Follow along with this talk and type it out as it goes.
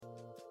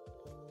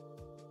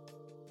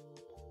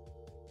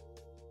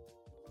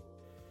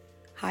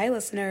Hi,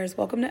 listeners.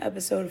 Welcome to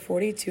episode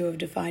 42 of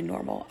Define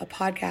Normal, a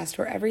podcast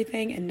where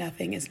everything and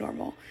nothing is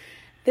normal.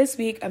 This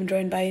week, I'm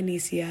joined by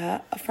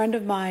Anicia, a friend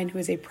of mine who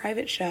is a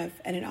private chef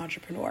and an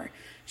entrepreneur.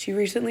 She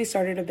recently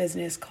started a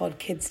business called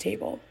Kids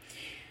Table.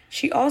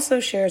 She also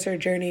shares her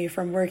journey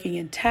from working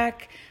in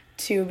tech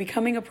to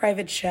becoming a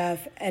private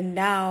chef and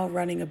now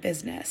running a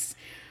business.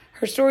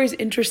 Her story is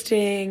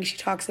interesting. She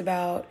talks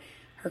about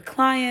her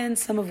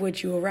clients, some of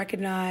which you will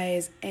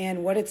recognize,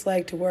 and what it's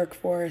like to work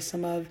for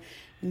some of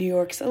New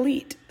York's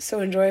elite. So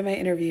enjoy my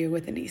interview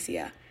with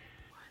Anicia.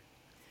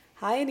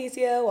 Hi,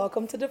 Anicia.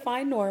 Welcome to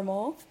Define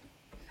Normal.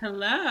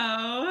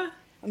 Hello.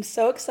 I'm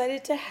so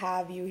excited to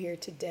have you here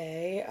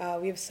today.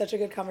 We have such a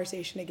good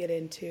conversation to get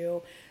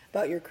into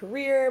about your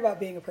career, about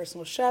being a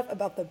personal chef,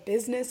 about the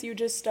business you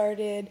just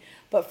started.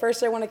 But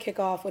first, I want to kick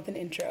off with an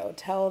intro.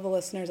 Tell the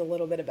listeners a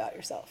little bit about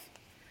yourself.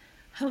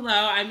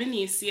 Hello, I'm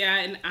Anicia,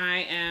 and I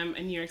am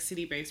a New York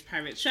City-based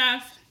private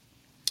chef,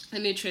 a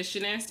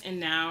nutritionist,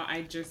 and now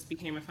I just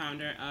became a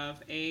founder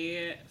of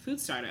a food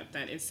startup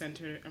that is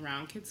centered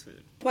around kids'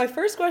 food. My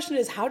first question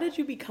is, how did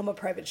you become a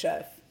private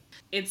chef?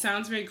 It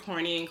sounds very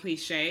corny and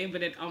cliche,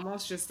 but it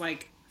almost just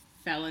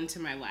fell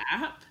into my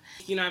lap.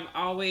 I've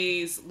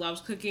always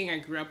loved cooking. I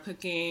grew up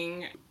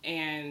cooking,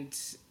 and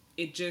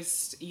it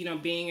just,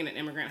 being in an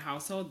immigrant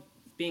household,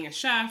 being a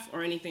chef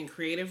or anything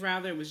creative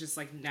rather was just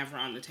never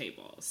on the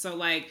table. So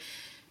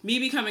me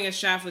becoming a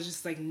chef was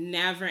just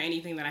never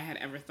anything that I had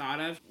ever thought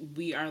of.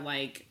 We are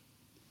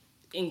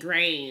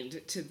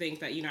ingrained to think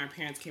that, our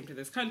parents came to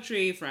this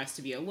country for us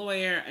to be a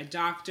lawyer, a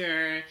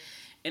doctor,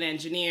 an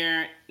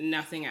engineer,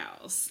 nothing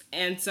else.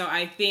 And so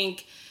I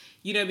think,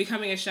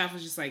 becoming a chef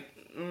was just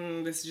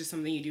this is just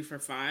something you do for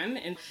fun.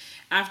 And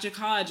after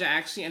college, I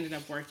actually ended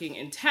up working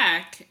in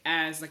tech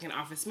as an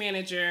office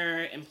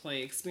manager,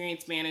 employee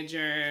experience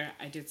manager.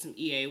 I did some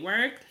EA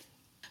work.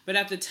 But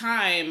at the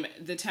time,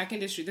 the tech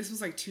industry, this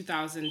was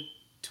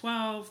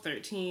 2012,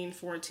 13,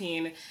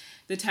 14,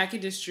 the tech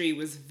industry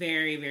was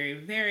very, very,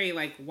 very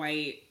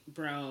white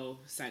bro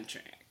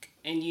centric.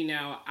 And,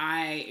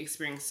 I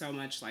experienced so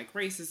much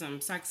racism,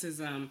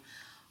 sexism,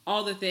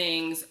 all the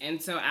things.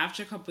 And so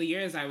after a couple of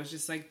years, I was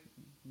just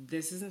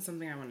this isn't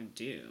something I want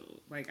to do.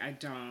 I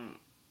don't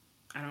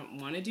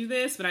want to do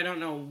this, but I don't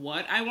know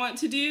what I want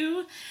to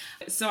do.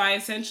 So I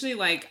essentially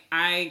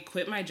I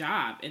quit my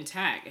job in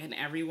tech, and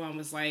everyone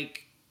was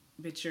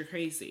bitch, you're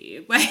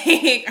crazy.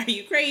 Are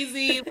you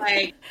crazy?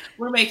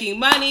 We're making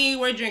money.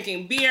 We're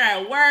drinking beer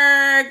at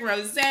work,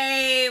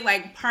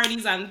 rosé,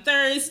 parties on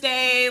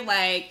Thursday,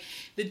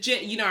 the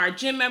gym, our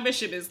gym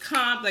membership is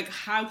comp.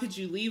 How could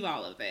you leave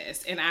all of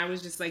this? And I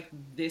was just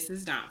this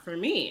is not for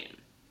me.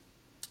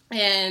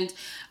 And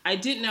I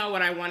didn't know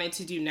what I wanted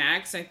to do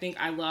next. I think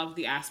I love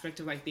the aspect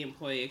of the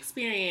employee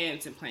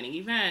experience and planning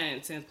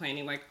events and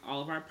planning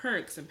all of our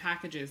perks and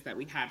packages that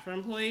we had for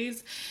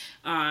employees.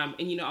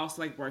 And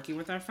also working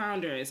with our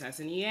founders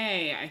as an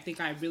EA. I think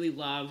I really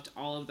loved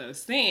all of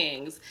those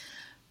things,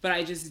 but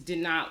I just did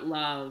not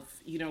love,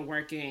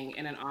 working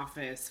in an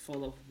office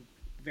full of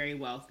very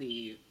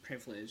wealthy,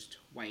 privileged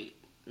white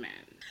men.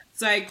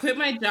 So I quit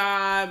my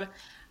job.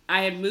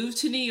 I had moved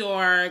to New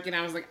York, and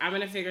I was I'm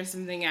going to figure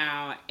something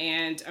out.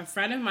 And a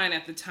friend of mine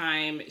at the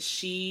time,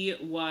 she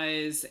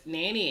was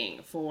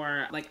nannying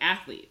for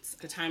athletes.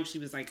 At the time, she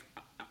was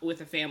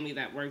with a family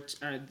that worked,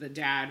 or the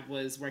dad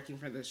was working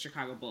for the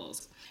Chicago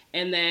Bulls.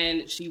 And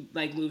then she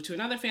moved to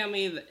another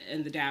family,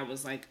 and the dad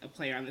was a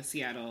player on the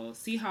Seattle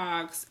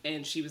Seahawks.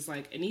 And she was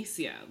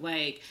Anicia,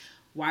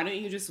 why don't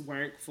you just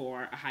work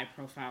for a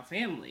high-profile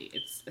family?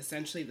 It's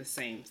essentially the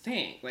same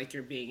thing.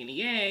 You're being an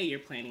EA, you're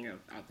planning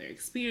out their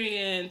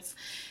experience.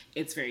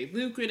 It's very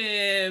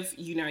lucrative.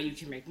 You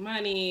can make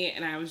money.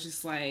 And I was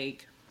just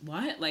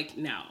what?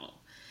 No.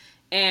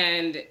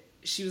 And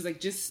she was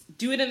just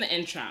do it in the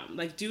interim.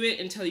 Do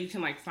it until you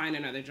can find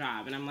another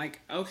job. And I'm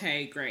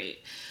okay,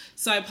 great.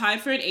 So I applied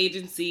for an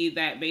agency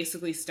that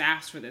basically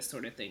staffs for this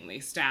sort of thing. They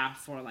staff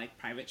for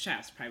private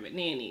chefs, private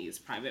nannies,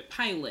 private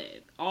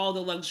pilot, all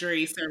the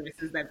luxury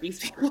services that these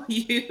people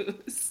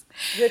use.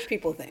 Rich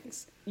people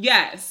things.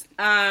 Yes.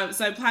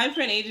 So I applied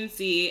for an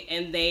agency,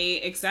 and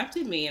they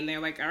accepted me, and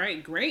they're all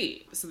right,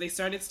 great. So they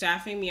started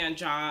staffing me on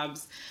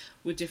jobs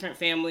with different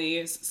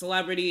families,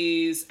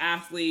 celebrities,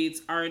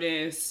 athletes,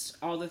 artists,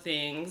 all the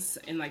things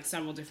in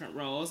several different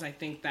roles. I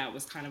think that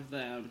was kind of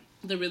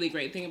the really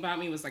great thing about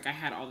me was I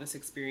had all this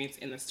experience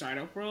in the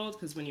startup world,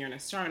 because when you're in a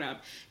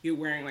startup, you're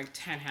wearing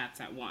 10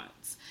 hats at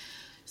once.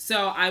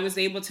 So I was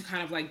able to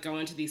kind of go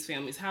into these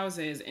families'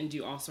 houses and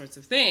do all sorts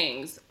of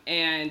things.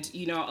 And,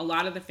 a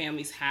lot of the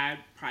families had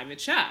private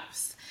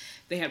chefs.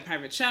 They had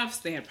private chefs,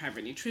 they had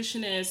private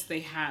nutritionists, they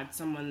had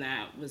someone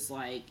that was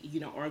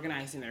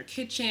organizing their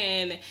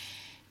kitchen.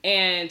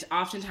 And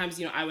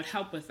oftentimes, I would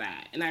help with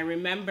that. And I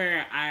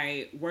remember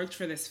I worked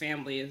for this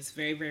family, this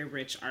very, very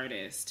rich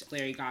artist,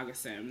 Larry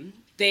Gagason.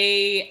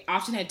 They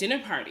often had dinner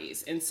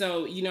parties. And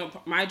so,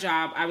 my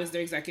job, I was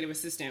their executive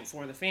assistant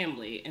for the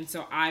family. And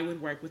so I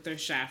would work with their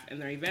chef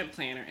and their event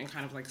planner and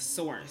kind of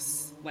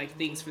source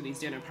things for these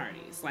dinner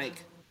parties.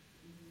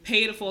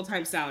 paid a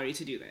full-time salary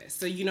to do this.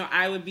 So,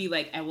 I would be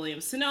like at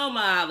Williams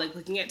Sonoma, like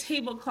looking at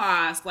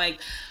tablecloths, like,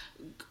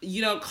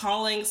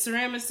 calling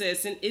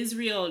ceramicists in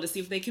Israel to see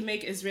if they can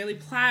make Israeli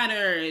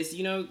platters,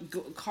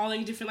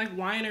 calling different like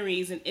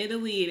wineries in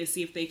Italy to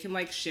see if they can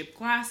like ship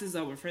glasses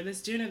over for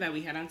this dinner that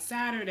we had on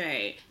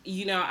Saturday.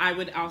 I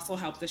would also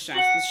help the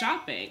chefs with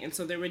shopping. And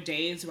so there were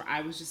days where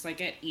I was just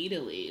like at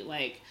Italy,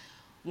 like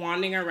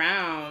wandering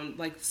around,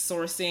 like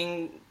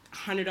sourcing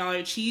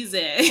 $100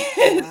 cheeses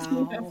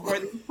Wow. for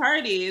these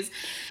parties.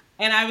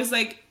 And I was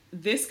like,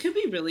 this could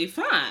be really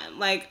fun.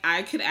 Like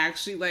I could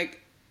actually like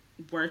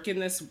work in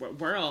this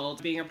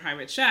world being a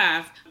private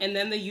chef. And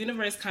then the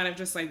universe kind of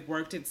just like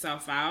worked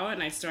itself out,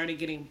 and I started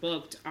getting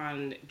booked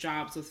on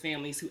jobs with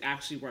families who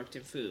actually worked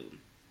in food.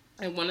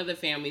 And one of the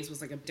families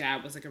was like, a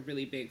dad was like a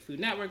really big Food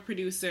Network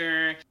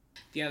producer.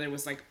 The other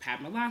was like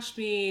Padma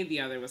Lakshmi. The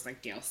other was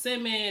like Gail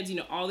Simmons,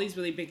 all these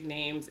really big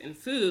names in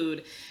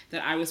food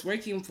that I was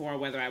working for,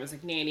 whether I was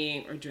like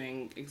nannying or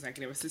doing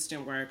executive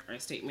assistant work or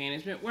estate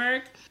management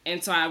work.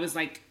 And so I was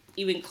like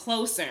even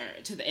closer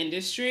to the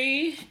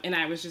industry, and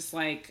I was just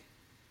like,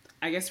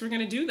 I guess we're going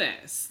to do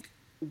this.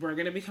 We're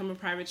going to become a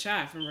private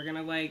chef, and we're going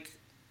to like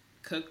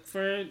cook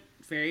for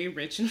very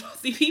rich and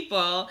wealthy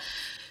people.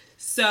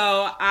 So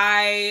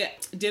I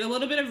did a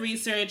little bit of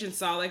research and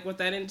saw like what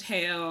that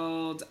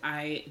entailed.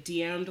 I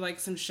DM'd like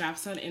some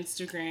chefs on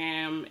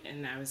Instagram,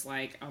 and I was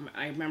like,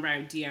 I remember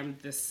I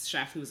DM'd this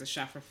chef who was a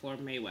chef for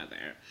Floyd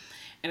Mayweather.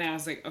 And I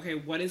was like, okay,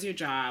 what is your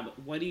job?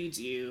 What do you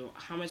do?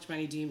 How much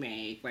money do you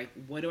make? Like,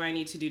 what do I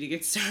need to do to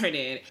get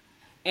started?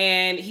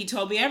 And he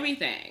told me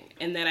everything.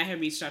 And then I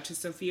had reached out to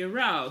Sophia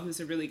Rowe, who's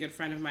a really good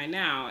friend of mine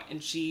now.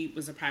 And she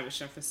was a private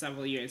chef for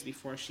several years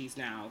before she's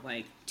now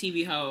like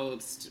TV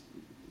host,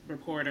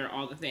 reporter,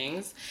 all the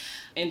things.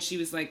 And she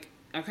was like,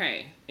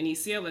 okay,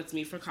 Anicia, let's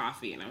meet for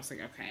coffee. And I was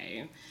like,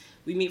 okay.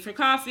 We meet for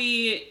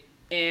coffee.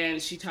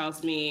 And she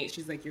tells me,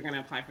 she's like, you're going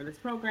to apply for this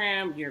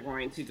program. You're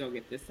going to go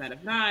get this set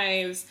of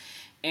knives.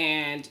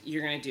 And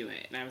you're going to do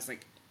it. And I was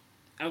like,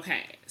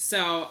 okay,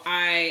 so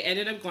I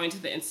ended up going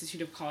to the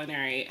Institute of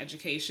Culinary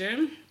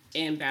Education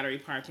in Battery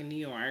Park in New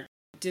York.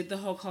 Did the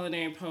whole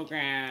culinary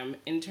program,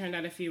 interned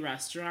at a few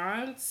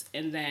restaurants,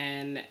 and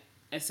then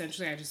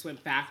essentially I just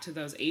went back to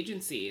those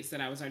agencies that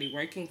I was already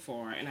working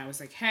for, and I was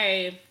like,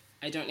 hey,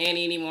 I don't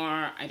nanny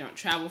anymore, I don't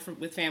travel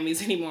with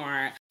families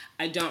anymore,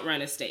 I don't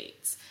run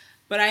estates,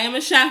 but I am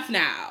a chef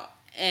now.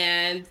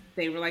 And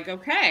they were like,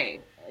 okay.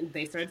 And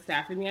they started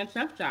staffing me on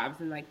chef jobs,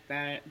 and like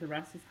the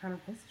rest is kind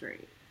of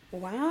history.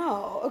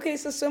 Wow. Okay,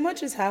 so much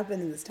has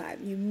happened in this time.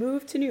 You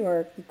moved to New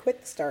York, you quit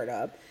the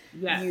startup,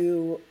 Yes.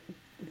 you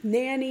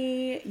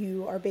nanny,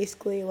 you are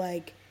basically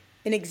like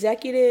an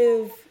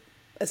executive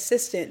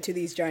assistant to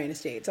these giant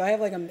estates. So I have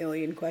like a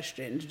million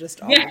questions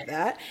just off Yes. of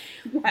that.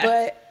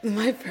 Yes. But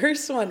my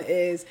first one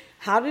is,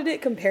 how did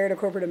it compare to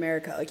corporate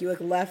America? Like you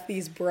like left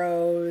these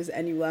bros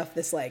and you left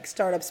this like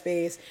startup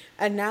space,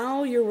 and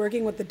now you're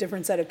working with a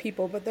different set of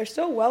people, but they're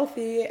still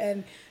wealthy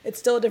and it's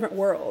still a different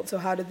world. So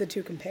how did the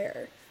two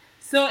compare?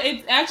 So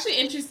it's actually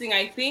interesting.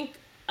 I think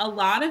a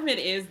lot of it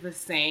is the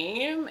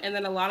same, and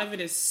then a lot of it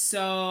is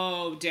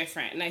so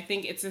different. And I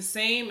think it's the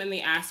same in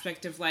the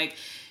aspect of like,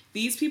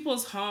 these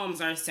people's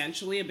homes are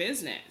essentially a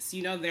business.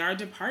 There are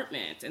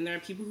departments, and there are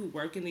people who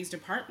work in these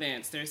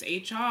departments. There's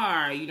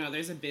HR,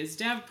 there's a biz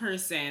dev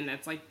person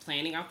that's like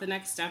planning out the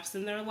next steps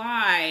in their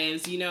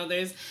lives.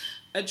 There's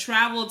a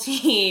travel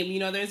team,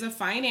 there's a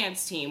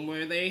finance team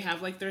where they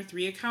have like their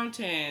 3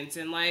 accountants,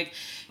 and like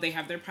they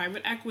have their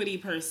private equity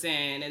person,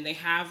 and they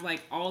have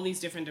like all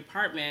these different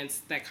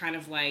departments that kind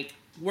of like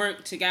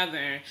work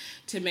together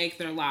to make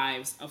their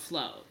lives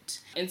afloat.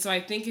 And so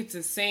I think it's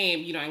the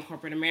same, in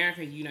corporate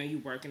America, you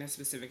work in a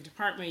specific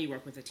department, you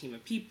work with a team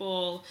of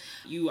people,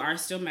 you are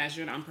still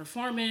measured on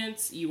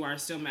performance, you are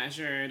still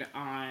measured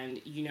on,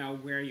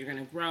 where you're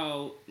going to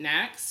grow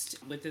next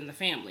within the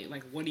family.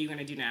 Like, what are you going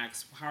to do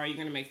next? How are you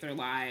going to make their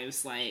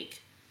lives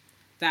like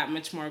that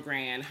much more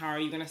grand? How are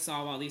you going to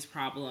solve all these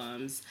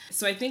problems?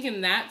 So I think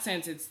in that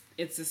sense,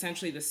 it's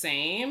essentially the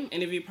same.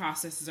 Interview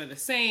processes are the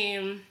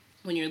same.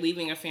 When you're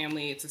leaving a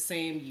family, it's the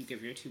same. You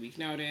give your 2-week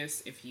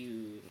notice if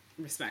you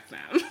respect them.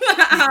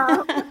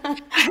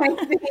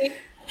 I think,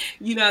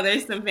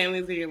 there's some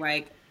families where you're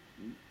like,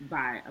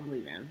 bye, I'm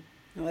leaving.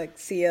 Like,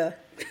 see ya.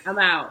 I'm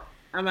out.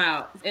 I'm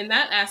out. In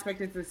that aspect,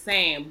 it's the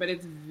same, but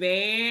it's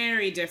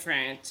very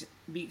different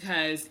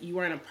because you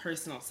are in a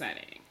personal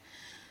setting.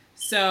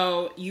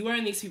 So you are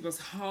in these people's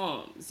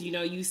homes.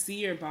 You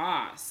see your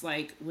boss,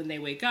 like when they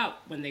wake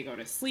up, when they go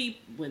to sleep,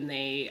 when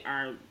they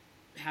are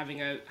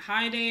having a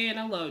high day and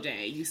a low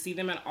day. You see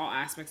them in all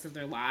aspects of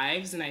their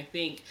lives. And I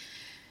think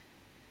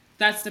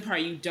that's the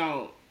part you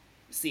don't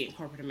see in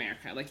corporate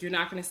America. Like, you're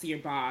not going to see your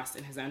boss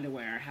in his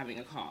underwear having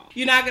a call.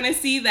 You're not going to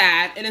see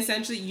that. And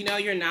essentially,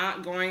 you're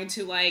not going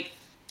to like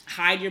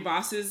hide your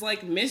boss's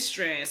like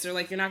mistress, or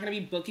like you're not going to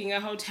be booking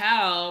a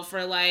hotel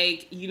for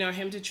like,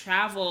 him to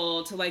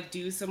travel to like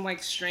do some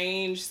like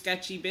strange,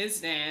 sketchy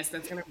business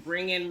that's going to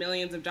bring in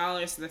millions of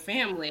dollars to the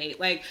family.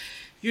 Like,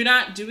 you're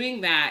not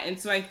doing that. And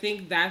so I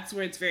think that's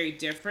where it's very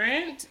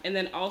different. And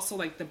then also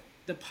like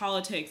the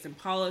politics and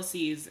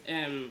policies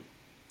and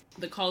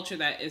the culture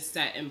that is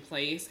set in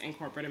place in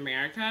corporate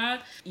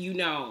America, you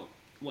know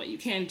what you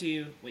can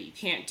do, what you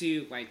can't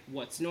do, like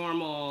what's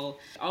normal.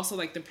 Also,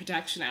 like the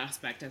protection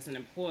aspect as an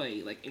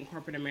employee. Like in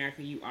corporate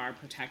America, you are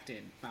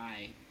protected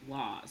by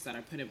laws that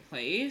are put in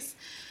place.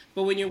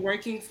 But when you're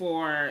working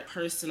for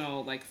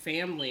personal, like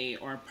family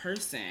or a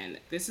person,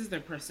 this is their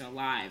personal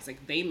lives.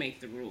 Like they make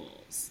the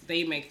rules,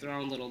 they make their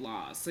own little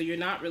laws. So you're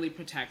not really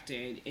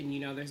protected, and you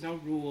know, there's no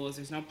rules,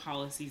 there's no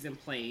policies in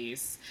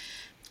place.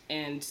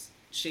 And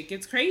shit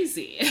gets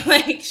crazy.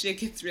 Like shit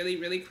gets really,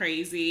 really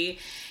crazy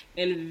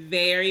and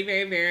very,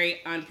 very,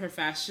 very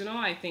unprofessional.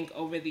 I think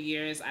over the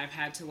years I've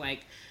had to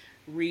like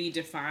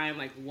redefine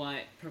like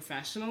what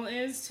professional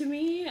is to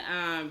me,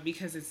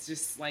 because it's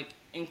just like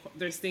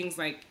there's things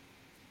like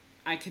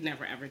I could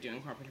never ever do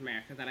in corporate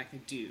America that I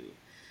could do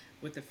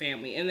with the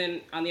family. And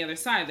then on the other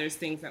side, there's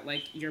things that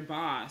like your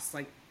boss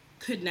like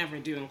could never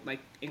do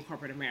in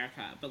corporate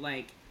America, but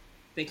like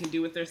they can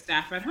do with their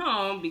staff at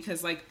home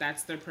because like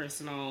that's their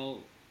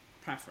personal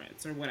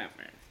preference or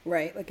whatever.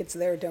 Right, like it's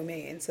their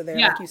domain. So they're,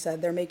 Yeah. like you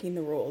said, they're making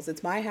the rules.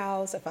 It's my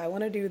house. If I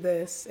want to do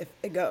this, if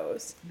it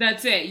goes.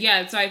 That's it.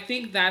 Yeah. So I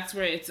think that's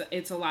where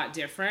it's a lot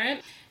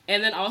different.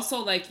 And then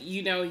also like,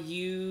 you know,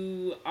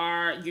 you're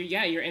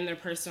in their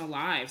personal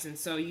lives. And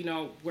so, you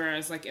know,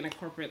 whereas like in a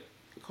corporate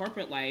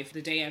life,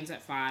 the day ends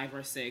at 5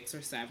 or 6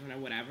 or 7 or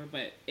whatever,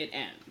 but it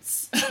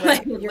ends.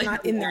 Right. You're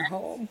not in their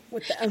home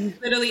with them.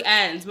 It literally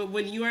ends. But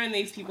when you are in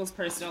these people's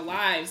personal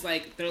lives,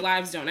 like their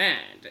lives don't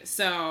end.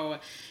 So,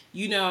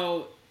 you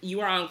know, you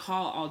are on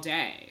call all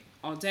day,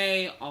 all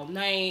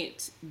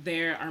night.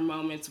 There are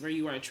moments where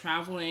you are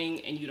traveling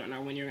and you don't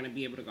know when you're going to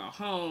be able to go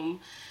home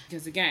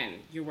because, again,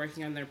 you're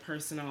working on their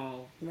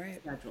personal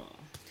schedule.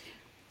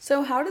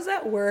 So how does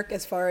that work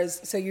as far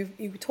as, so you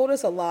told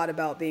us a lot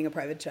about being a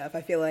private chef.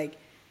 I feel like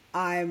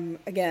I'm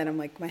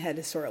like, my head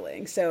is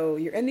swirling. So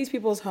you're in these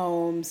people's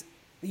homes.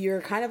 You're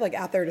kind of like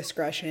at their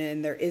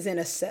discretion.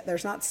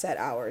 There's not set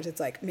hours. It's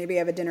like, maybe I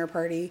have a dinner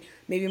party.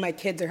 Maybe my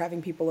kids are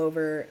having people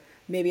over.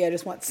 Maybe I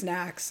just want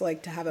snacks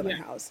like to have at my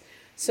house.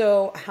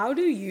 So how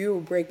do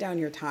you break down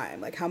your time?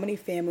 Like how many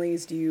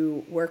families do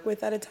you work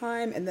with at a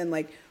time? And then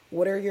like,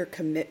 what are your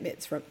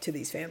commitments to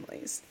these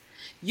families?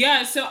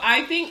 Yeah, so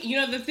I think, you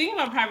know, the thing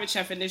about private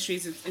chef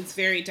industries is it's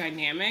very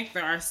dynamic.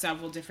 There are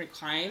several different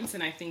clients,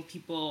 and I think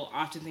people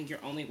often think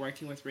you're only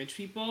working with rich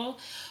people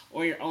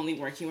or you're only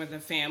working with a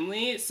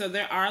family. So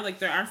there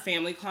are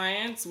family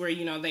clients where,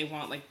 you know, they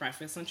want like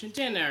breakfast, lunch, and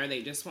dinner.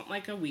 They just want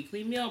like a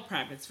weekly meal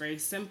prep. It's very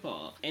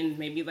simple. And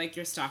maybe like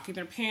you're stocking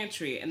their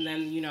pantry. And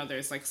then, you know,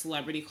 there's like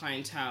celebrity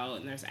clientele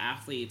and there's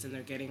athletes and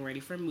they're getting ready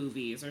for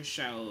movies or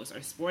shows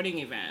or sporting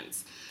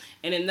events.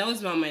 And in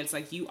those moments,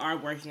 like you are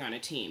working on a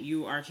team.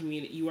 You are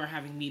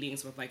having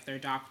meetings with like their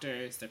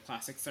doctors, their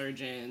plastic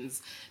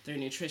surgeons, their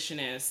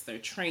nutritionists, their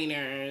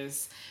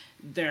trainers,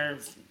 their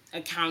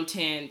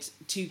accountant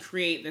to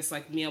create this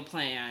like meal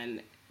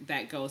plan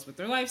that goes with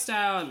their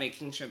lifestyle and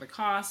making sure the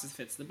cost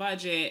fits the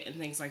budget and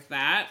things like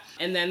that.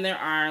 And then there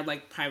are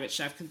like private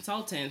chef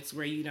consultants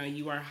where, you know,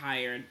 you are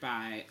hired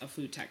by a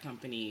food tech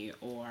company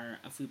or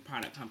a food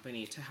product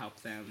company to help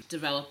them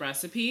develop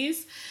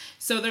recipes.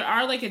 So there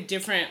are like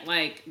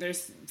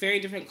there's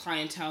very different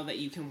clientele that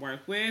you can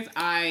work with.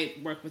 I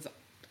work with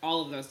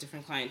all of those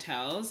different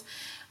clienteles.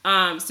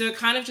 So it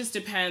kind of just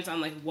depends on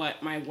like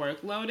what my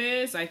workload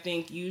is. I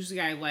think usually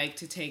I like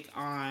to take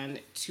on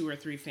 2 or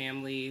 3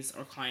 families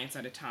or clients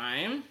at a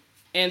time.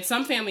 And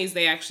some families,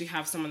 they actually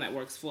have someone that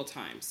works full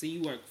time. So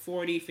you work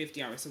 40,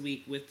 50 hours a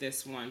week with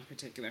this one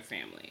particular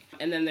family.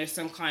 And then there's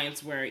some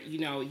clients where, you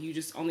know, you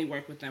just only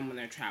work with them when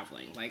they're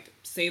traveling. Like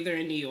say they're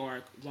in New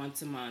York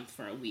once a month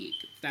for a week.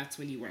 That's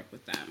when you work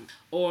with them.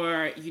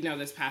 Or, you know,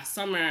 this past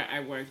summer I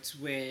worked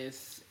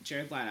with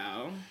Jared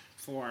Leto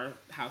for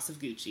House of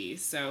Gucci.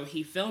 So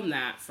he filmed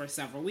that for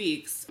several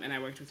weeks and I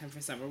worked with him for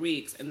several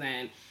weeks and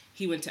then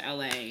he went to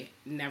LA,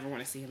 never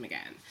want to see him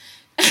again.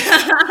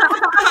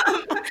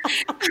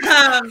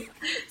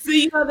 So,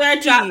 you know,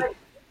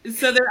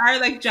 there are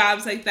like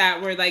jobs like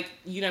that where like,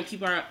 you know,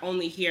 people are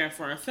only here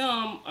for a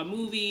film, a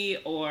movie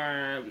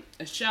or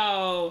a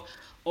show,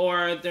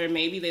 or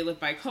maybe they live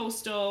by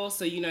coastal.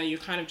 So, you know, you're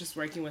kind of just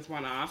working with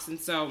one-offs. And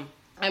so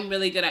I'm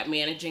really good at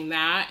managing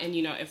that. And,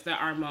 you know, if there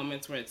are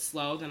moments where it's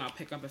slow, then I'll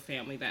pick up a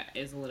family that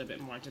is a little bit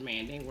more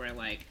demanding where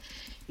like,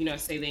 you know,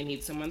 say they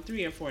need someone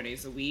 3 or 4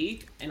 days a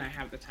week and I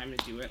have the time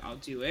to do it, I'll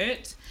do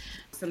it.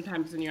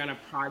 Sometimes when you're on a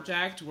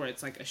project where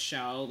it's like a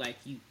show, like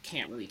you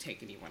can't really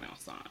take anyone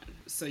else on.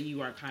 So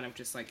you are kind of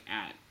just like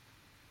at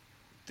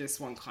this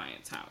one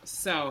client's house.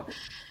 So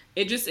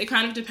it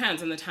kind of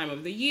depends on the time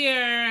of the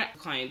year,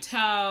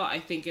 clientele. I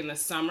think in the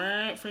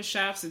summer for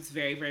chefs, it's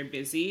very, very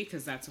busy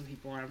because that's when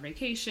people are on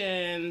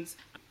vacations.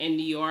 In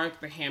New York,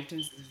 the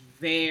Hamptons is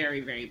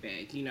very, very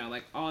big. You know,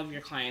 like all of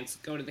your clients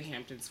go to the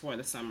Hamptons for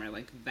the summer.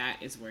 Like that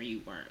is where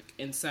you work.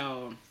 And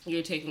so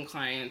you're taking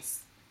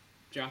clients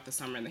throughout the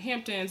summer in the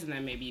Hamptons, and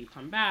then maybe you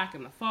come back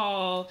in the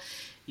fall,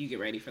 you get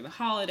ready for the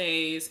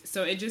holidays.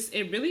 So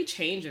it really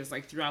changes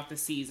like throughout the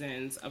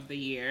seasons of the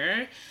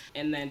year,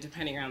 and then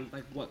depending on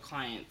like what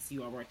clients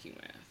you are working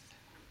with.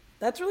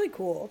 That's really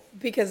cool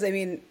because, I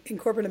mean, in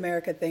corporate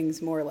America,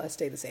 things more or less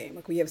stay the same.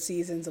 Like we have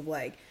seasons of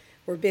like,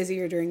 we're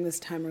busier during this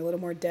time, we're a little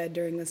more dead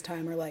during this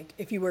time, or like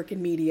if you work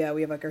in media,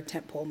 we have like our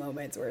tentpole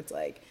moments where it's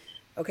like,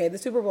 okay, the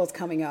Super Bowl's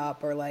coming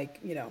up, or like,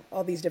 you know,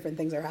 all these different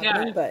things are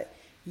happening, Yeah. but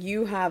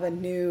you have a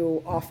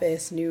new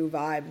office, new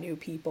vibe, new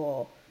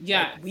people,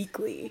 Yeah. like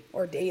weekly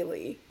or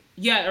daily.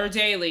 Yeah, or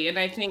daily. And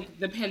I think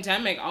the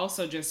pandemic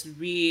also just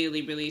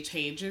really, really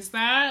changes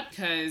that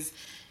because,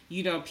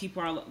 you know,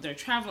 they're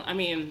traveling. I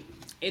mean,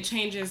 it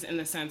changes in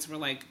the sense where,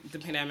 like, the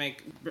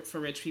pandemic for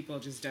rich people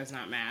just does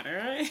not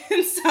matter.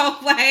 And so,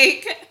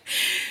 like,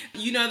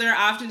 you know, there are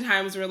often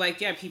times where,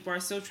 like, yeah, people are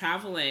still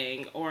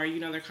traveling or,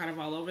 you know, they're kind of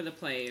all over the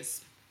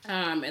place.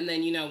 And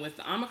then, you know, with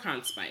the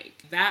Omicron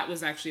spike, that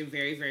was actually a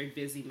very, very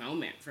busy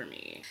moment for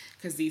me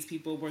because these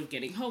people were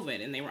getting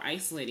COVID and they were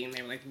isolating and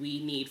they were like,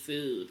 we need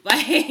food.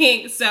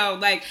 Like, so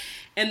like,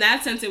 in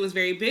that sense, it was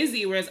very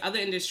busy. Whereas other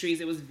industries,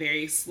 it was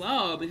very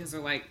slow because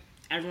they're like,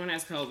 everyone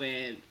has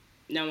COVID,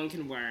 no one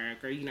can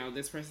work, or, you know,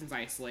 this person's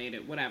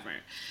isolated, whatever.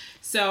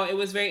 So it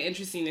was very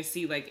interesting to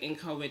see, like, in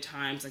COVID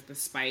times, like, the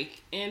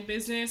spike in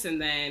business.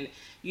 And then,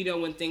 you know,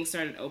 when things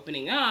started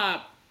opening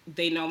up,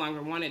 they no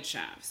longer wanted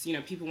chefs. You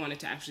know, people wanted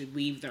to actually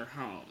leave their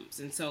homes.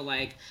 And so,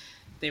 like,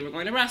 they were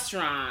going to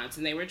restaurants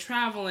and they were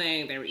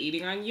traveling, they were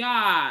eating on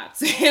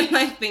yachts and,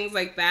 like, things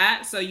like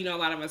that. So, you know, a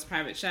lot of us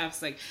private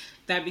chefs, like,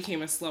 that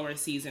became a slower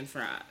season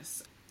for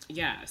us.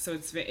 Yeah, so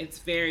it's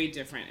very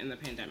different in the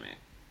pandemic.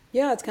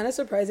 Yeah, it's kind of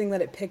surprising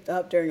that it picked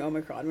up during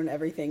Omicron when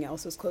everything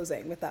else was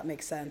closing, but that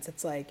makes sense.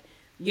 It's like,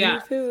 we Yeah.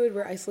 need food,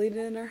 we're isolated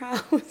in our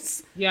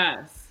house.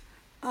 Yes.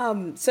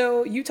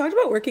 So you talked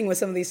about working with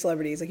some of these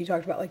celebrities. Like you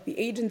talked about like the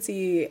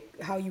agency,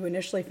 how you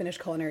initially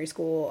finished culinary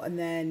school, and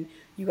then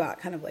you got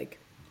kind of like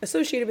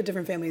associated with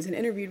different families and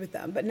interviewed with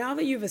them. But now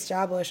that you've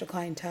established a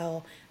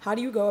clientele, how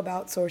do you go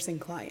about sourcing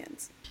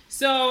clients?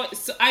 So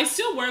I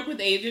still work with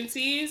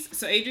agencies.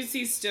 So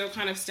agencies still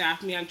kind of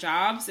staff me on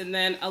jobs. And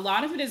then a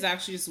lot of it is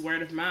actually just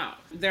word of mouth.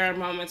 There are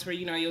moments where,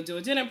 you know, you'll do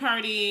a dinner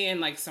party and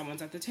like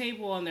someone's at the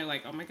table and they're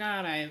like, oh my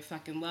God, I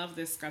fucking love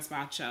this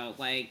gazpacho.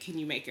 Like, can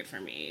you make it for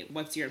me?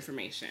 What's your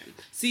information?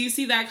 So you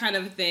see that kind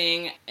of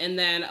thing. And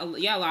then,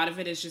 yeah, a lot of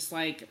it is just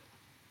like,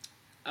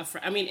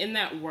 I mean, in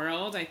that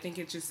world, I think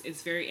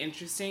it's very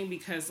interesting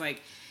because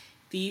like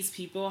these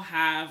people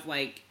have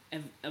like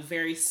a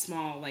very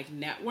small like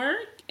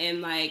network and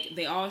like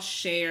they all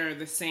share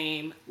the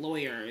same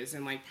lawyers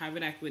and like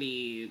private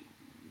equity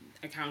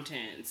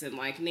accountants and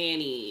like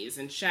nannies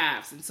and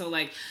chefs, and so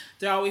like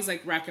they're always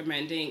like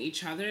recommending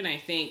each other. And I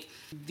think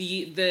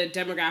the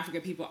demographic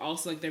of people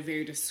also like they're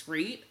very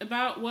discreet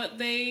about what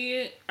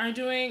they are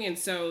doing, and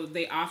so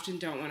they often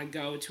don't want to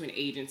go to an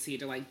agency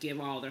to like give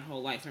all their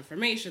whole life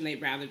information.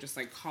 They'd rather just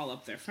like call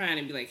up their friend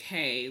and be like,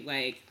 hey,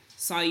 like,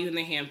 saw you in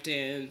the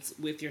Hamptons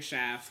with your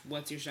chef.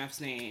 What's your chef's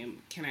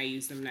name? Can I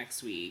use them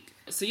next week?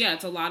 So yeah,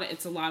 it's a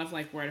lot of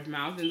like word of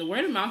mouth. And the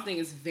word of mouth thing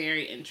is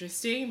very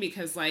interesting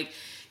because like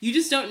you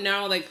just don't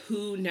know like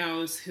who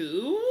knows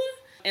who.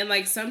 And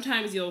like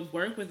sometimes you'll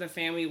work with a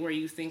family where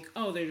you think,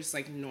 oh, they're just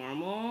like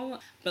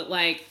normal. But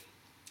like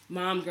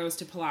mom goes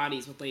to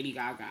Pilates with Lady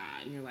Gaga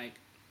and you're like,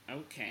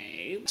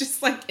 okay,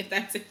 just like if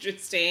that's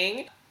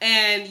interesting.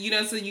 And you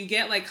know, so you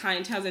get like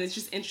clientele, and it's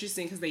just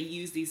interesting because they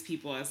use these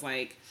people as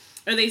like,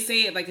 or they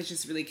say it like it's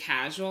just really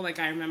casual. Like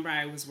I remember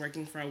I was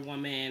working for a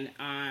woman.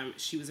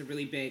 She was a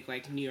really big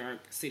like New York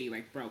City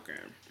like broker,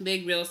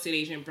 big real estate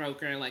agent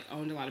broker, like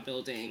owned a lot of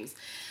buildings.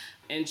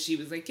 And she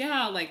was like,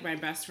 yeah, like my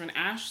best friend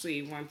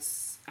Ashley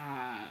wants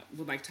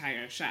would like to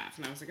hire a chef.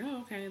 And I was like,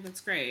 oh, okay,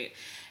 that's great.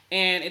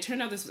 And it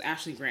turned out this was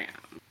Ashley Graham.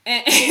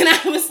 And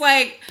I was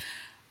like,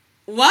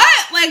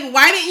 what? Like,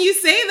 why didn't you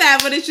say that?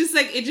 But it's just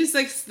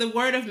like the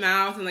word of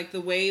mouth and like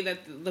the way that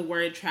the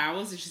word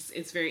travels.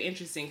 It's very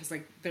interesting because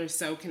like they're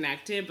so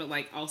connected, but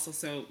like also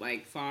so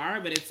like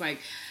far. But it's like,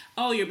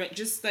 oh, you're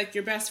just like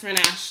your best friend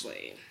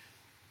Ashley,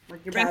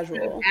 like your best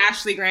friend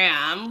Ashley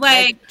Graham,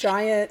 like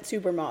giant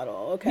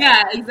supermodel. Okay.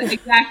 Yeah,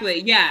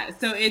 exactly. Yeah.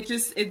 So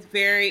it's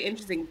very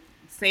interesting.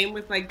 Same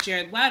with like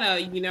Jared Leto.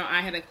 You know,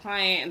 I had a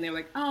client and they were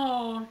like,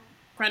 oh,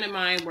 a friend of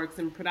mine works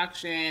in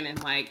production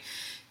and like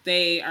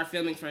they are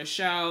filming for a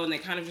show and they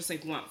kind of just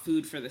like want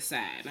food for the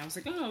set. And I was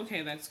like, oh,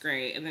 okay, that's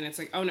great. And then it's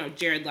like, oh no,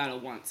 Jared Leto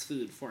wants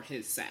food for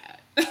his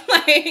set.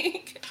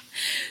 Like,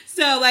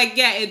 so like,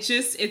 yeah,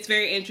 it's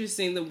very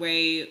interesting the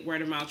way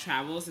word of mouth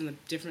travels and the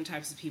different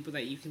types of people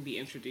that you can be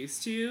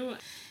introduced to.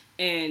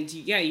 And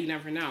yeah, you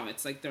never know.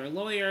 It's like they're a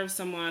lawyer of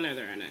someone or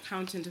they're an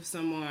accountant of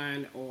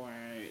someone or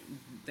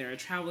they're a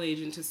travel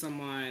agent to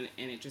someone,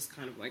 and it just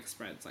kind of like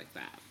spreads like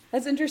that.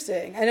 That's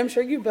interesting. And I'm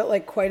sure you built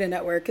like quite a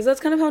network because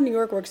that's kind of how New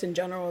York works in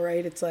general,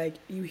 right? It's like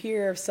you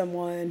hear of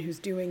someone who's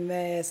doing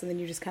this and then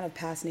you just kind of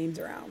pass names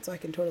around. So I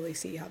can totally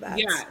see how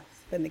that's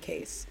been the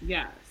case.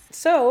 Yes.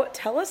 So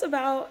tell us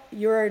about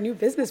your new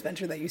business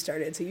venture that you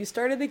started. So you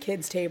started the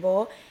Kids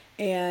Table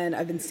and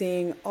I've been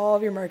seeing all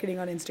of your marketing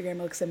on Instagram.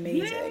 It looks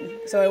amazing. Yay!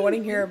 So I want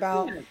to hear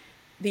about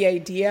the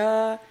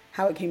idea,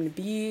 how it came to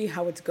be,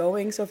 how it's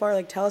going so far.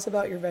 Like, tell us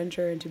about your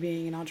venture into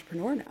being an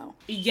entrepreneur now.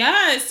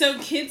 Yeah, so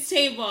Kids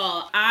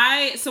Table.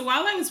 So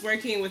while I was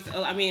working with,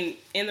 I mean,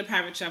 in the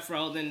private chef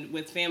world and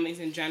with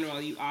families in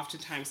general, you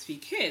oftentimes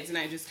feed kids. And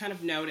I just kind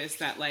of noticed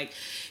that, like,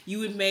 you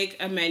would make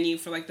a menu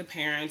for, like, the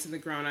parents and the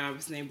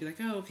grown-ups, and they'd be like,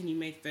 oh, can you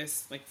make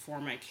this, like,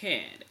 for my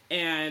kid?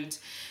 And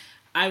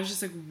I was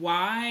just like,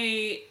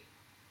 why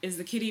is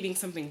the kid eating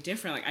something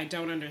different? Like, I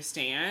don't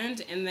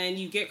understand. And then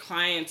you get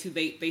clients who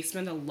they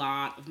spend a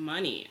lot of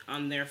money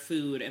on their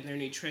food and their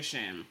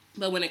nutrition.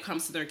 But when it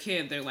comes to their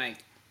kid, they're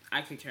like,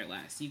 I could care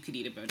less. You could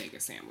eat a bodega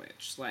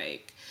sandwich.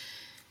 Like,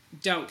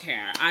 don't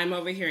care. I'm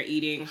over here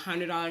eating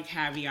 $100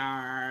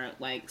 caviar,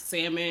 like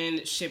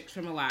salmon shipped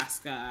from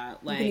Alaska.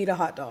 Like, You can eat a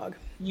hot dog.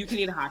 You can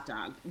eat a hot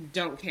dog.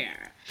 Don't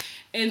care.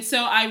 And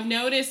so I've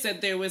noticed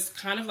that there was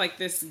kind of like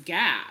this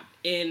gap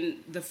in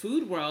the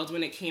food world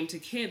when it came to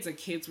kids. Like,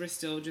 kids were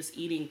still just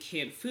eating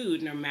kid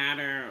food no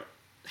matter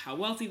how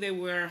wealthy they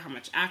were, how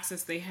much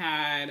access they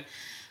had.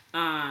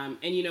 And,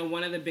 you know,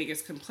 one of the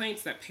biggest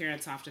complaints that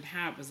parents often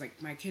have was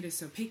like, my kid is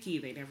so picky,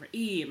 they never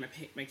eat.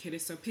 My kid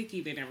is so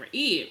picky, they never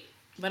eat.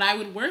 But I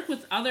would work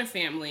with other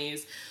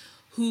families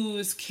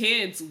whose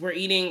kids were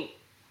eating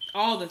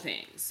all the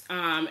things.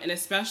 And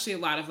especially a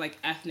lot of like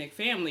ethnic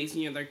families,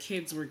 you know, their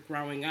kids were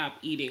growing up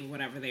eating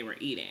whatever they were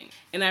eating.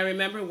 And I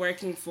remember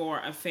working for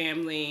a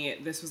family,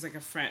 this was like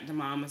the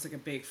mom was like a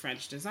big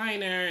French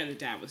designer and the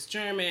dad was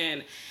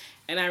German.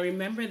 And I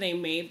remember they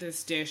made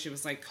this dish, it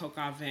was like coq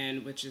au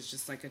vin, which is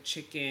just like a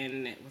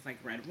chicken with like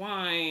red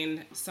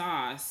wine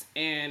sauce.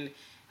 And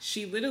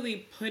she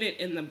literally put it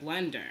in the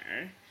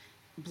blender,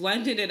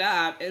 blended it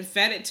up, and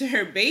fed it to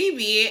her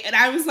baby. And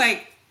I was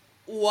like,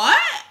 what?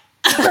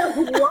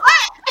 What?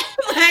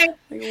 like,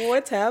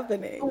 what's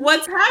happening?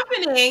 What's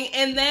happening?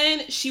 And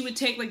then she would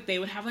take, like, they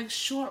would have, like,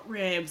 short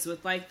ribs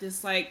with, like,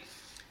 this, like,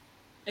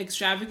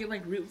 extravagant,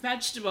 like, root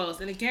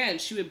vegetables. And again,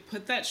 she would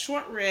put that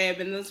short rib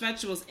and those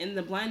vegetables in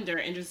the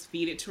blender and just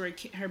feed it to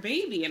her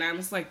baby. And I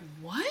was like,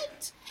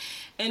 what?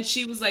 And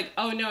she was like,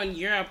 oh, no, in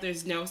Europe,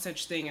 there's no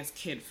such thing as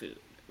kid food.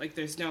 Like,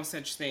 there's no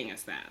such thing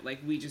as that. Like,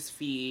 we just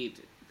feed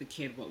the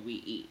kid what we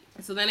eat.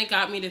 So then it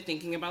got me to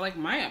thinking about, like,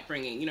 my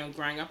upbringing, you know,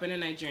 growing up in a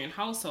Nigerian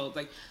household.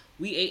 Like,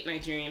 we ate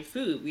Nigerian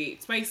food, we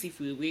ate spicy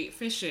food, we ate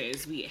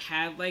fishes, we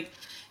had, like,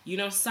 you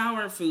know,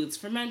 sour foods,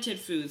 fermented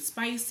foods,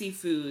 spicy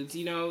foods,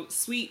 you know,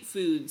 sweet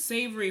foods,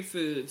 savory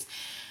foods.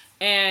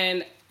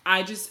 And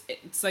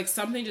it's like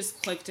something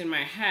just clicked in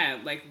my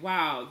head, like,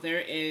 wow,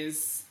 there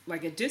is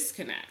like a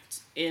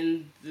disconnect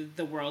in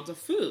the world of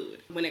food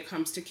when it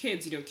comes to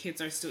kids. You know,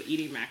 kids are still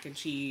eating mac and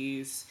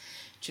cheese,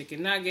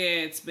 chicken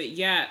nuggets, but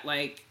yet,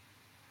 like,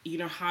 you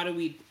know, how do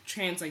we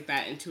translate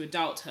that into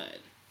adulthood?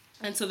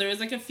 And so there was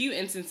like a few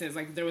instances,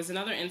 like there was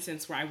another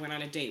instance where I went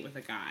on a date with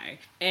a guy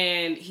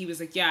and he was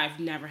like, yeah, I've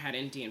never had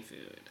Indian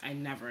food.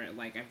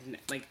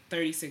 Like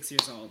 36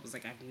 years old, was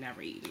like, I've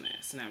never eaten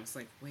this. And I was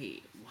like,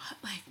 wait, what?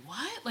 Like,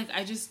 what? Like,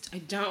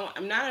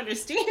 I'm not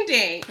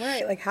understanding.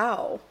 Right, like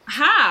how?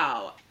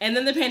 How? And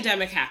then the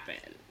pandemic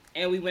happened.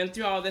 And we went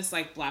through all this,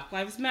 like, Black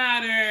Lives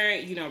Matter,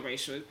 you know,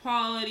 racial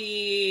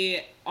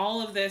equality,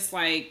 all of this,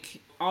 like,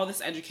 all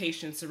this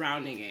education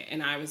surrounding it.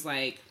 And I was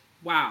like,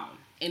 wow,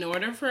 in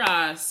order for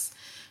us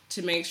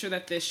to make sure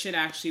that this shit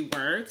actually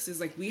works, is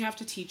like, we have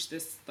to teach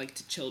this, like,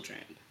 to children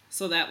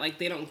so that, like,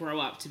 they don't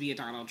grow up to be a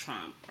Donald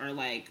Trump or,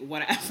 like,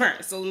 whatever.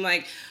 So,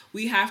 like,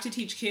 we have to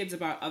teach kids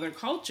about other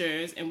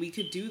cultures, and we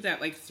could do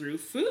that, like, through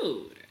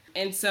food.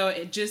 And so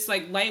it just,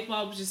 like, light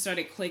bulbs just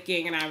started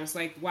clicking, and I was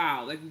like,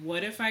 wow, like,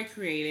 what if I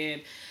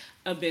created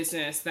a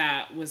business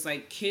that was,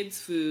 like,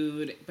 kids'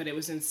 food, but it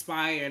was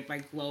inspired by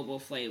global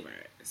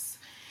flavors?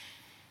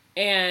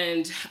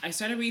 And I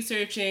started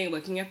researching,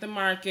 looking at the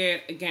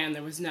market. Again,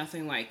 there was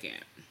nothing like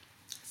it.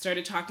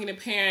 Started talking to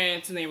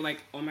parents, and they were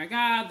like, oh my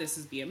God, this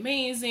would be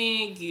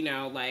amazing. You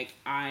know, like,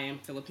 I am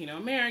Filipino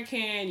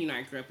American. You know,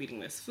 I grew up eating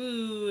this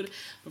food.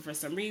 But for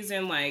some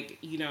reason, like,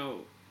 you know,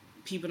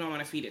 people don't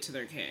want to feed it to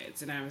their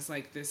kids. And I was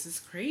like, this is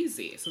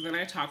crazy. So then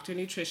I talked to a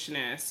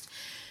nutritionist,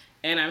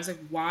 and I was like,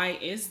 why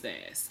is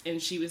this?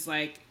 And she was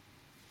like,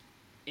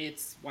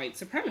 it's white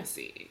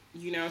supremacy.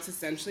 You know, it's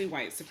essentially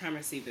white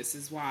supremacy. This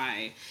is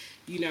why,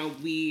 you know,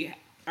 we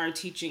are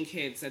teaching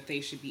kids that they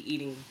should be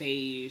eating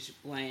beige,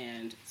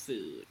 bland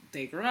food.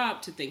 They grow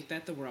up to think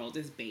that the world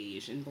is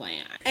beige and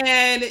bland.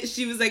 And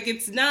she was like,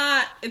 it's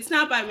not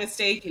by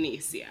mistake,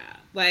 Anicia.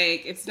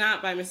 Like, it's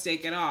not by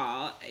mistake at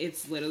all.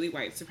 It's literally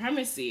white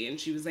supremacy. And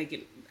she was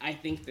like, I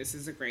think this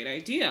is a great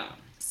idea.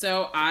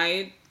 So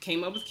I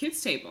came up with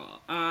Kids Table.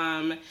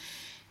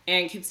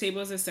 And Kids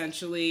Table is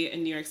essentially a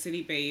New York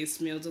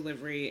City-based meal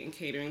delivery and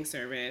catering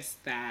service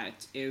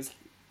that is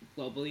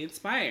globally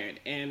inspired.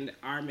 And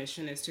our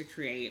mission is to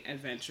create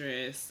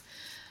adventurous,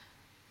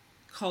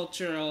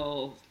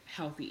 cultural,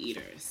 healthy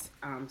eaters,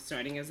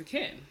 starting as a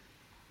kid.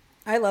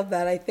 I love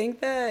that. I think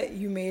that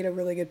you made a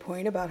really good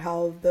point about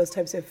how those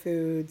types of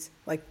foods,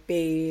 like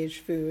beige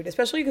food,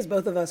 especially because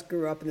both of us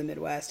grew up in the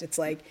Midwest, it's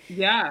like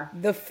Yeah.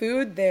 the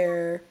food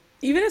there,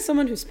 even as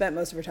someone who spent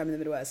most of her time in the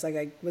Midwest, like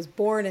I was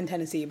born in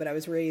Tennessee, but I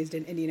was raised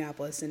in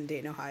Indianapolis and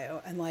Dayton,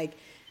 Ohio. And like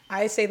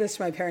I say this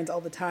to my parents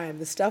all the time,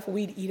 the stuff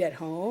we'd eat at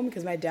home,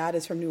 because my dad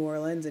is from New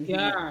Orleans and he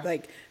Yeah.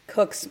 like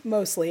cooks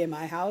mostly in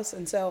my house.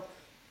 And so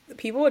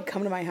people would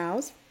come to my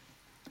house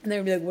and they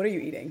would be like, "What are you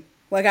eating?"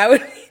 Like I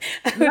would,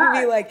 I would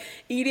be Yeah. like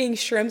eating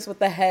shrimps with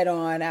the head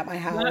on at my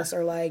Yeah. house,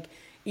 or like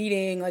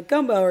eating like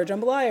gumbo or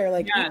jambalaya, or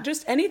like Yes.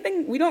 just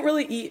anything. We don't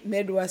really eat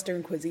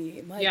Midwestern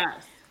cuisine, like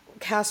Yes.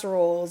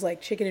 casseroles,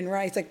 like chicken and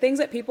rice, like things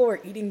that people were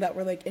eating that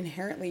were like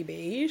inherently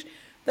beige,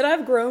 that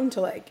I've grown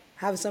to like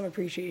have some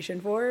appreciation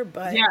for,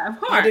 but Yeah, of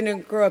I course.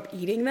 didn't grow up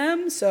eating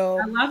them, I so.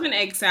 love an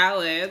egg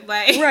salad.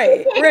 Like,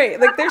 Right, right.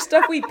 Like there's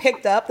stuff we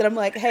picked up that I'm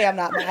like, hey, I'm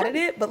not mad at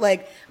it, but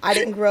like I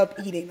didn't grow up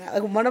eating that.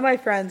 Like one of my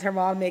friends, her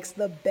mom makes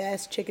the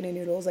best chicken and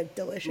noodles, like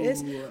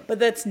delicious, ooh, but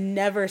that's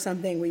never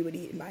something we would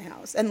eat in my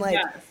house. And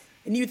like, yes.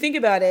 and you think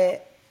about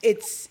it,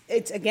 it's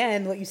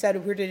again what you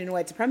said, rooted in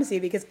white supremacy,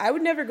 because I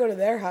would never go to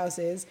their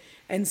houses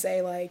and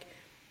say like,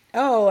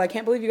 oh, I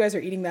can't believe you guys are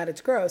eating that.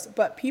 It's gross.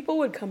 But people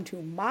would come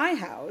to my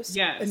house and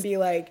Yes. be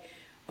like,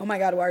 oh my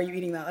God, why are you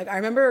eating that? Like I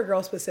remember a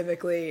girl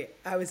specifically,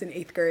 I was in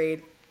eighth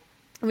grade,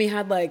 and we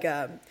had like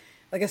a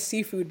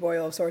seafood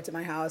boil of sorts at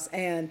my house,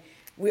 and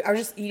I was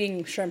just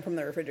eating shrimp from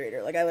the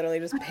refrigerator. Like I literally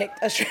just picked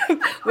a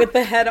shrimp with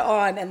the head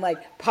on and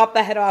like popped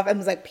the head off and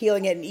was like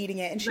peeling it and eating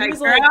it. And she Like, was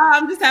girl, like,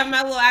 I'm just having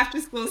my little after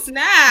school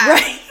snack.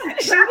 right.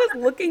 She was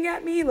looking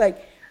at me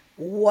like,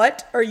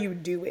 what are you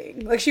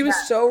doing? Like she was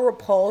Yeah. so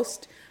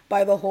repulsed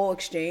by the whole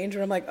exchange.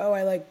 And I'm like, oh,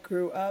 I like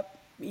grew up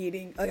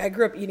eating, like I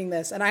grew up eating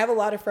this. And I have a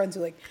lot of friends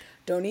who like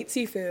don't eat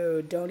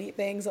seafood, don't eat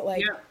things that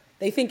like, Yeah.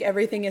 they think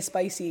everything is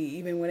spicy,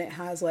 even when it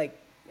has like,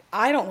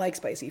 I don't like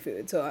spicy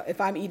food. So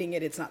if I'm eating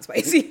it, it's not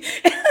spicy.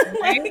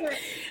 Right? Like,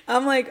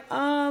 I'm like,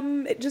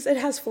 it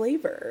has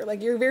flavor.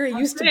 Like you're very That's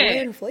used to it.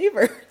 bland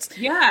flavors.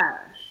 Yeah.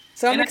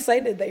 So I'm And I,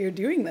 excited that you're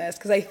doing this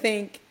because I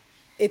think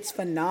it's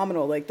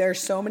phenomenal. Like there are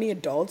so many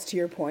adults, to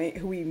your point,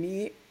 who we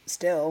meet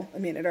still, I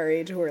mean, at our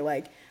age, who are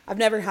like, I've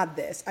never had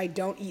this. I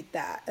don't eat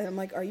that. And I'm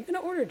like, are you going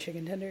to order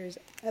chicken tenders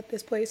at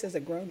this place as a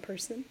grown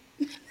person?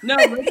 no,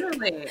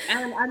 literally.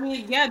 And I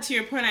mean, yeah, to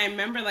your point, I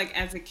remember like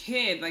as a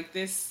kid, like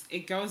this,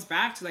 it goes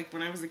back to like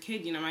when I was a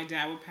kid, you know, my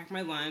dad would pack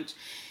my lunch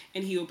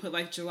and he would put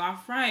like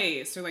jollof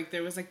rice, or like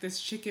there was like this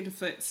chicken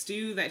foot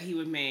stew that he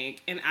would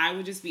make. And I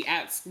would just be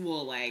at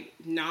school, like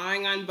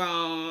gnawing on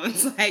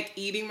bones, like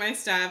eating my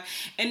stuff.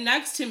 And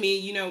next to me,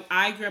 you know,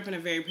 I grew up in a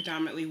very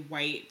predominantly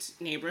white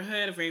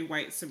neighborhood, a very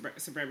white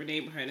suburban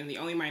neighborhood. And the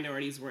only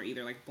minorities were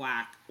either like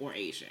black or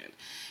Asian.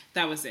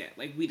 That was it.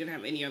 Like we didn't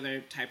have any other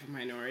type of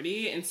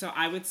minority. And so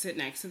I would sit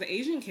next to the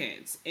Asian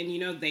kids, and you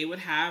know, they would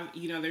have,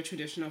 you know, their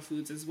traditional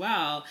foods as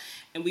well.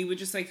 And we would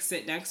just like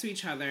sit next to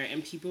each other,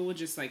 and people would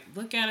just like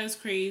look at us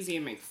crazy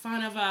and make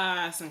fun of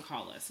us and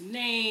call us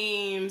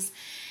names.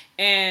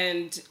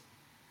 And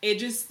it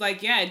just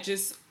like, yeah, it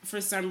just for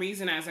some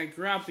reason as I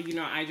grew up, you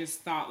know, I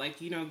just thought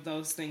like, you know,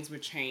 those things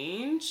would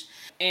change.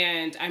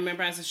 And I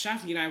remember as a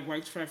chef, you know, I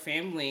worked for a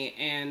family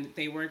and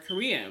they were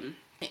Korean.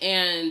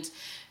 And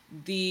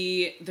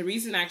the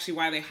reason actually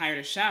why they hired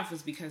a chef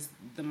was because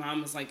the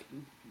mom was like,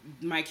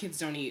 my kids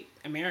don't eat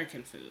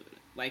American food.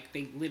 Like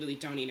they literally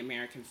don't eat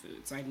American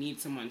food. So I need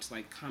someone to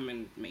like come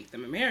and make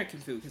them American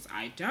food because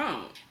I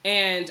don't.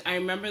 And I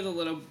remember the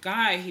little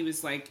guy, he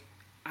was like,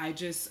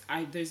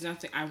 there's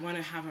nothing,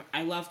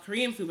 I love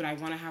Korean food, but I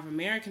want to have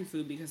American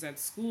food because at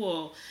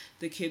school,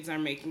 the kids are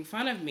making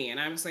fun of me. And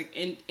I was like,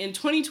 in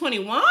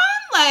 2021?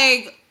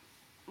 Like,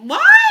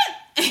 what?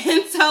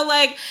 And so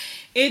like,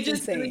 it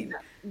just really, Insane.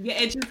 yeah,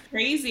 it's just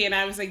crazy. And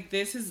I was like,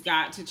 this has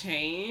got to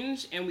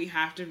change, and we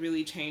have to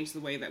really change the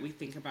way that we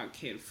think about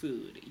kid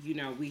food. You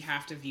know, we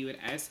have to view it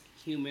as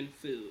human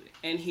food.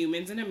 And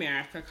humans in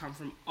America come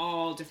from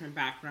all different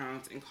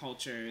backgrounds and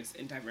cultures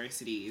and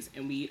diversities,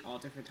 and we eat all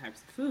different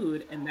types of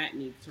food, and that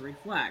needs to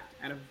reflect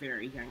at a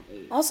very young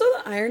age. Also,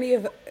 the irony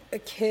of a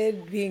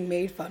kid being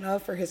made fun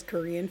of for his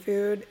Korean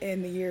food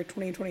in the year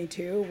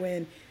 2022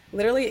 when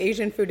literally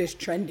Asian food is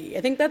trendy.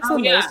 I think that's Oh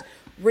the yeah. most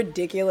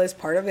ridiculous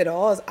part of it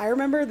all. Is I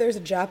remember there's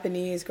a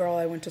Japanese girl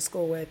I went to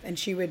school with, and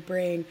she would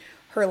bring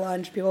her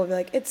lunch. People would be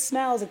like, "It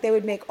smells." Like they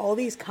would make all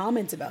these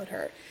comments about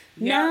her.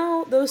 Yeah.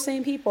 Now those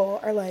same people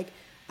are like,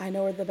 "I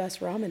know where the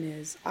best ramen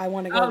is. I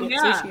want to go Oh get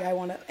yeah. sushi. I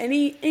want to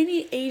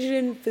any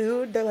Asian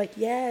food." They're like,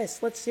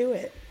 "Yes, let's do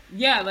it."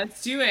 Yeah,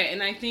 let's do it.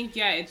 And I think,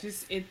 yeah,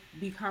 it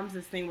becomes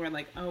this thing where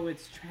like, oh,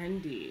 it's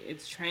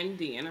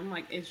trendy, and I'm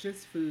like, it's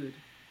just food.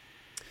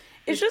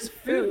 It's It's just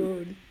just food.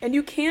 food, and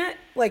you can't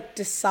like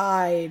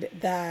decide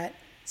that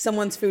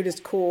someone's food is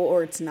cool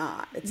or it's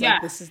not. It's like Yeah.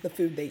 this is the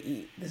food they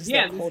eat. This is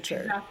their Yeah,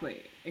 culture.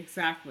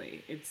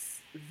 exactly. It's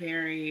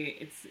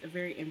a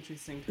very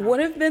interesting What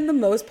topic. have been the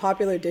most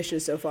popular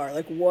dishes so far?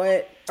 Like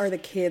what are the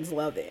kids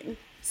loving?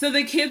 So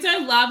the kids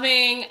are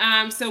loving,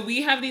 so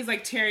we have these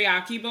like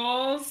teriyaki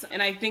bowls,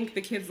 and I think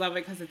the kids love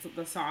it because it's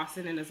the sauce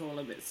in it is a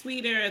little bit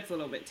sweeter, it's a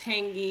little bit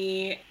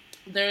tangy.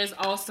 There's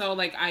also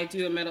like I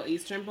do a Middle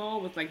Eastern bowl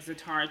with like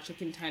za'atar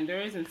chicken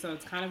tenders, and so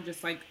it's kind of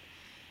just like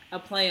a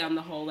play on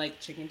the whole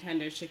like chicken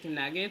tenders, chicken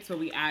nuggets, where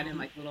we add in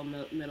like little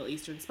Middle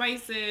Eastern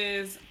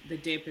spices. The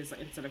dip is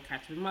instead of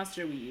ketchup and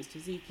mustard, we use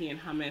tzatziki and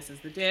hummus as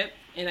the dip,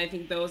 and I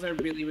think those are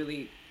really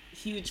really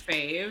huge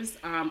faves.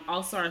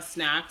 Also, our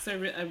snacks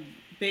are a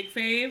big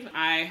fave.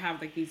 I have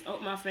like these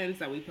oat muffins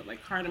that we put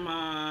like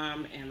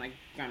cardamom and like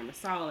garam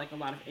masala, like a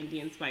lot of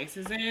Indian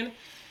spices in.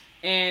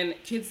 And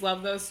kids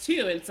love those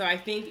too. And so I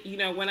think, you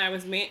know, when I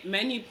was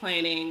menu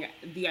planning,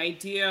 the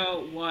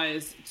idea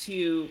was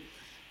to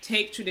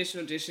take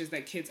traditional dishes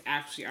that kids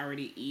actually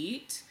already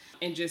eat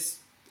and just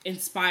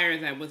inspire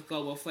them with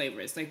global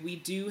flavors. Like we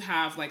do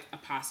have like a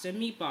pasta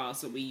meatball,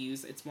 so we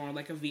use it's more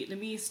like a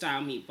Vietnamese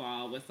style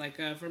meatball with like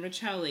a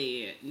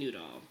vermicelli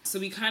noodle. So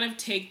we kind of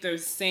take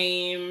those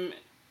same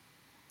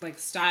like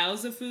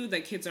styles of food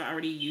that kids are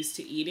already used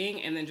to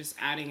eating and then just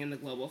adding in the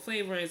global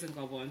flavors and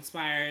global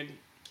inspired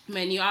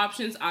menu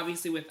options,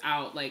 obviously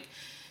without like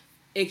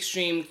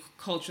extreme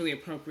culturally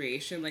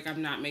appropriation. Like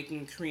I'm not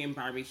making Korean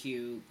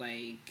barbecue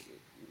like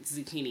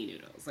zucchini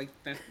noodles. Like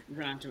that,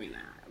 we're not doing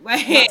that.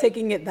 Like not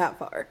taking it that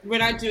far. We're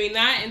not doing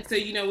that. And so,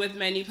 you know, with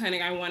menu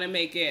planning, I want to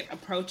make it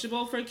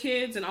approachable for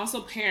kids and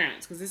also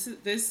parents, because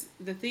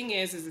the thing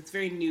is it's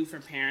very new for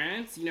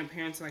parents. You know,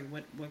 parents are like,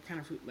 what kind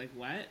of food? Like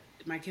what?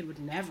 My kid would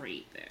never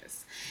eat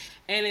this,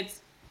 and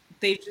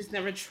they've just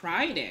never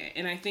tried it.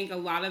 And I think a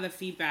lot of the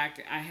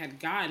feedback I had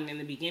gotten in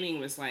the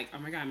beginning was like, oh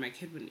my God, my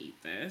kid wouldn't eat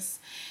this.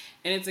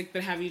 And it's like,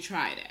 but have you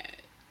tried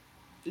it?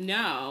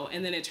 No.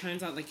 And then it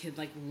turns out the kid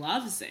like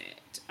loves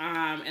it.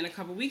 And a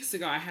couple weeks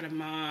ago, I had a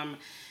mom,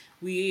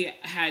 we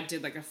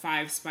did like a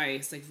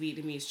 5-spice like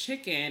Vietnamese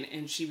chicken,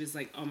 and she was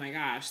like, oh my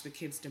gosh, the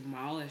kids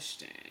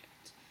demolished it.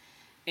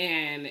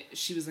 And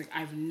she was like,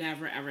 I've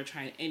never ever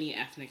tried any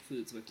ethnic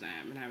foods with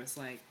them. And I was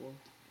like, well,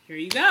 here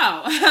you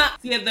go. So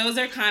yeah, those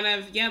are kind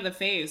of, the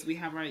faves. We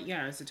have our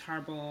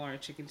za'atar bowl, our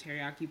chicken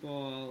teriyaki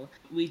bowl.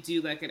 We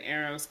do like an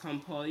arroz con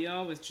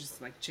pollo, which is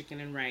like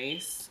chicken and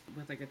rice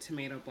with like a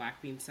tomato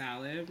black bean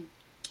salad.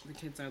 The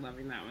kids are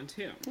loving that one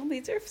too. Well,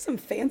 these are some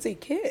fancy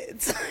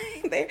kids.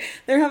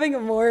 They're having a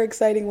more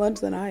exciting lunch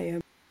than I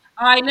am.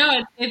 Oh, I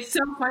know. It's so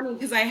funny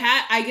because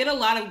I get a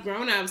lot of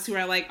grown-ups who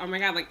are like, oh my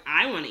God, like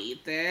I want to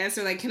eat this,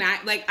 or like, can I,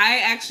 like, I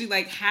actually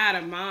like had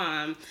a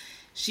mom,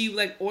 she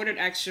like ordered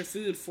extra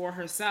food for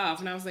herself,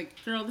 and I was like,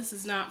 girl, this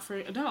is not for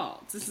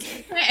adults. This is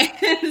for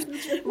kids.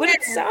 But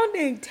it's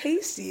sounding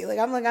tasty. Like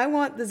I'm like, I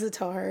want the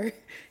za'atar.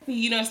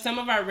 You know, some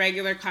of our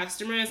regular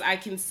customers, I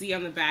can see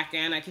on the back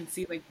end, I can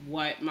see like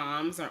what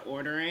moms are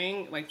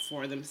ordering like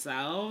for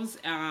themselves.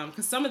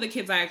 Because some of the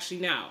kids I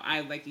actually know,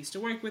 I like used to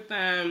work with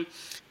them.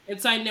 And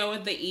so I know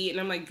what they eat,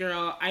 and I'm like,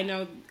 girl, I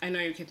know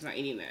your kid's not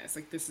eating this.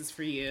 Like, this is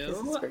for you. This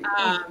is for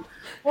you.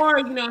 Or,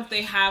 you know, if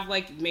they have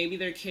like, maybe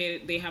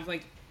they have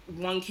like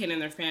one kid in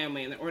their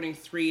family and they're ordering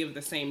 3 of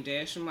the same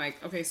dish. I'm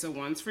like, okay, so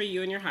one's for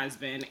you and your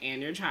husband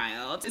and your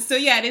child. So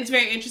yeah, it is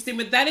very interesting,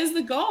 but that is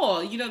the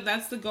goal. You know,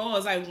 that's the goal,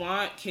 is I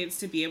want kids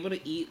to be able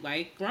to eat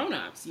like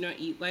grown-ups, you know,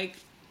 eat like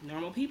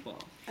normal people.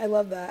 I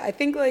love that. I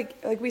think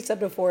like we said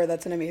before,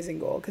 that's an amazing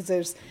goal, because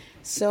there's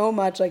so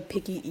much like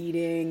picky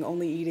eating,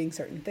 only eating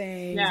certain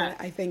things. Yeah.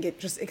 I think it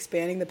just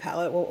expanding the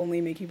palate will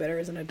only make you better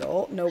as an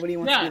adult. Nobody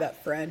wants to be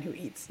that friend who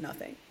eats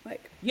nothing.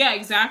 Like, yeah,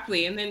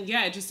 exactly. And then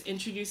it just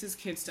introduces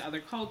kids to other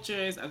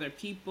cultures, other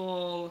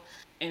people,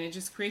 and it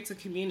just creates a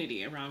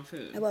community around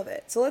food. I love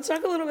it. So let's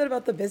talk a little bit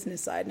about the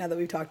business side now that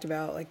we've talked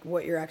about like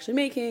what you're actually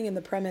making and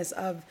the premise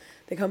of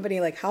the company.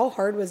 Like, how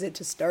hard was it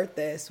to start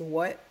this?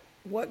 What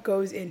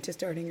goes into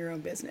starting your own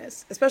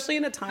business, especially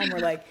in a time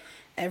where like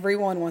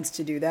everyone wants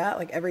to do that?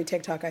 Like every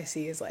TikTok I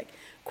see is like,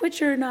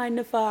 quit your 9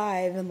 to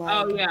 5 and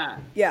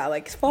like,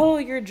 like follow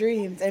your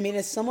dreams. I mean,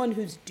 as someone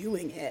who's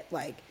doing it,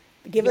 like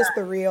give us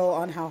the real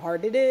on how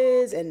hard it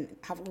is and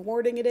how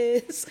rewarding it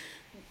is.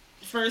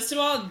 First of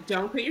all,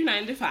 don't quit your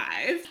 9 to 5.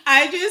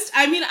 I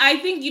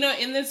think, you know,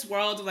 in this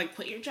world of like,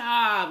 quit your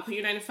job, quit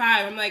your 9 to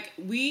 5, I'm like,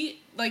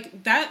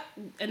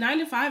 a 9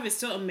 to 5 is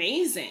still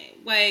amazing.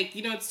 Like,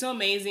 you know, it's still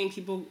amazing.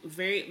 People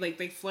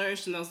they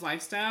flourish in those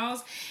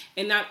lifestyles,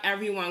 and not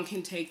everyone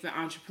can take the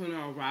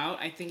entrepreneurial route.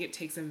 I think it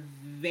takes a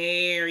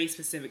very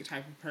specific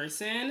type of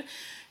person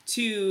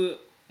to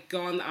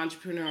go on the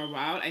entrepreneurial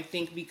route. I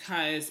think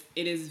because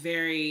it is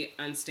very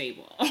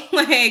unstable.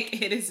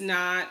 Like, it is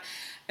not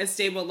a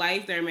stable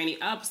life. There are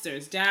many ups,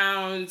 there's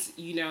downs.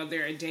 You know,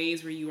 there are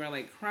days where you are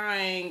like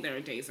crying. There are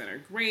days that are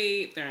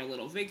great. There are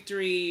little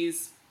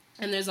victories.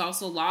 And there's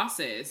also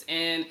losses.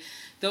 And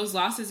those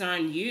losses are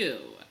on you.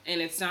 And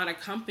it's not a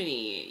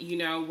company, you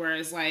know,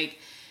 whereas like,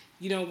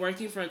 you know,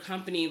 working for a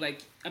company,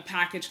 like a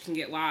package can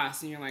get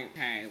lost and you're like,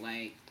 okay,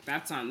 like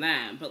that's on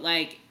them. But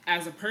like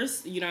as a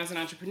person, you know, as an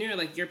entrepreneur,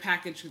 like your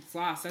package gets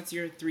lost, that's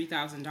your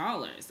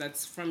 $3,000.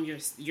 That's from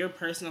your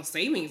personal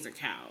savings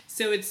account.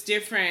 So it's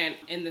different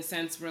in the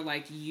sense where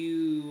like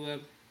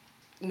you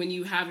when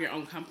you have your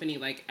own company,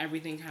 like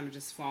everything kind of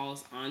just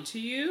falls onto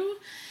you.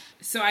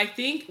 So I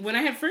think when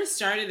I had first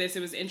started this, it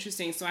was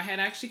interesting. So I had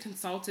actually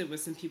consulted with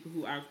some people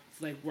who are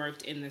like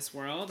worked in this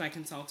world. I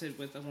consulted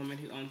with a woman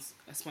who owns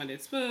a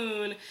Splendid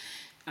Spoon,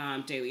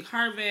 Daily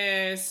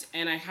Harvest,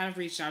 and I kind of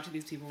reached out to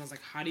these people and was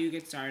like, how do you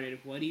get started?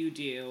 What do you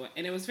do?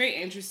 And it was very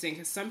interesting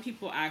because some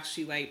people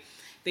actually like,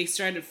 they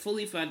started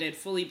fully funded,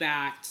 fully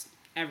backed,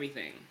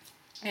 everything.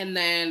 And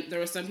then there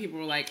were some people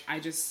who were like, I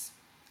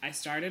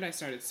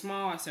started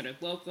small, I started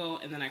local,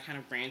 and then I kind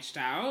of branched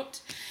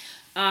out.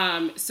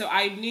 So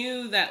I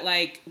knew that,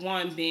 like,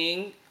 one,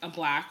 being a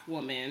Black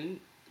woman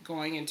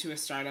going into a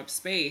startup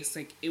space,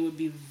 like, it would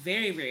be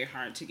very, very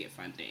hard to get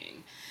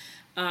funding.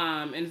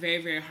 And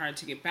very, very hard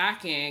to get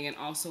backing. And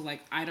also,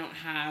 like, I don't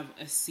have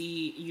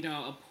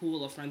a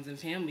pool of friends and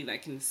family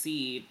that can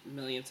seed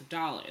millions of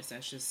dollars.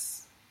 That's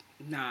just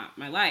not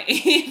my life.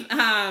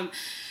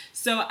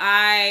 So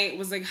I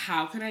was like,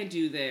 how can I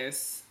do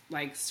this,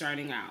 like,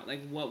 starting out?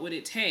 Like, what would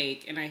it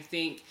take? And I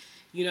think,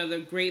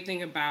 the great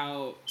thing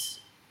about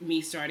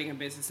me starting a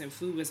business in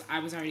food was I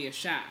was already a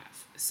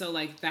chef. So,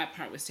 like, that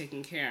part was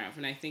taken care of.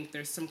 And I think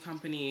there's some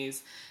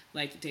companies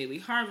like Daily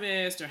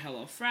Harvest or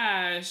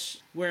HelloFresh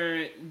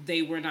where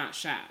they were not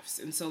chefs.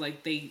 And so,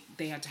 like, they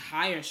had to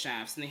hire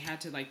chefs, and they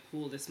had to, like,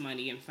 pool this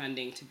money and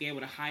funding to be able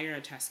to hire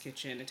a test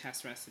kitchen to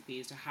test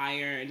recipes, to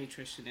hire a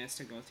nutritionist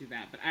to go through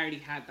that. But I already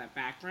had that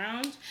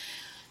background.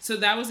 So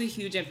that was a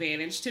huge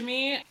advantage to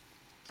me.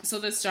 So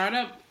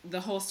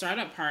the whole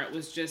startup part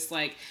was just,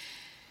 like,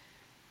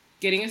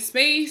 getting a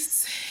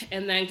space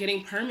and then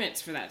getting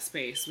permits for that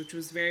space, which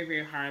was very,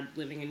 very hard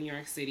living in New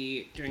York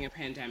City during a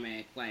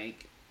pandemic.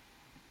 Like,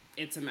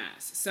 it's a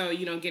mess. So,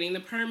 getting the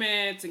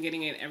permits and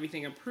getting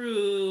everything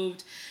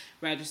approved,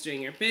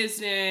 registering your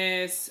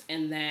business,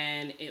 and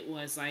then it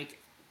was like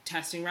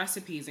testing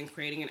recipes and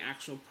creating an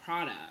actual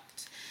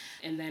product.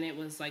 And then it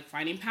was like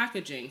finding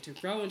packaging to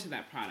grow into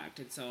that product.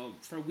 And so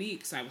for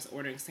weeks I was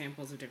ordering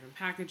samples of different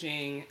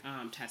packaging,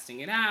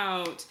 testing it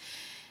out.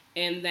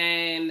 And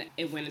then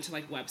it went into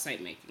like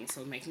website making.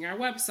 So making our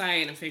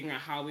website and figuring out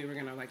how we were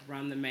going to like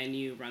run the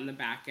menu, run the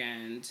back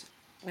end,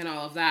 and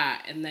all of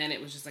that. And then it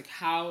was just like,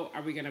 how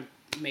are we going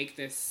to make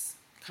this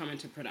come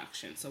into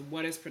production? So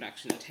what does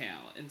production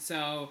entail? And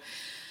so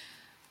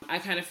I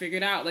kind of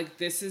figured out, like,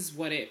 this is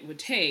what it would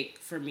take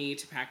for me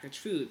to package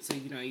food. So,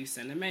 you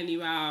send a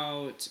menu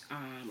out,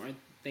 or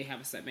they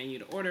have a set menu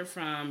to order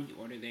from. You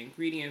order the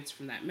ingredients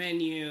from that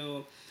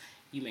menu.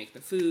 You make the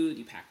food,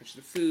 you package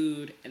the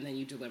food, and then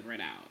you deliver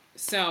it out.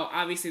 So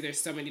obviously there's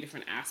so many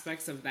different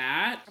aspects of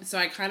that. So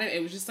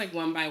it was just like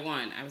one by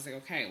one. I was like,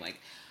 okay, like,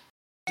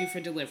 do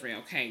for delivery.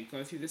 Okay,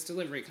 go through this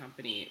delivery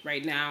company.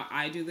 Right now,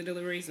 I do the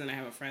deliveries, and I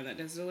have a friend that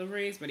does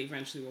deliveries, but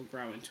eventually we'll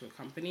grow into a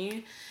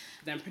company.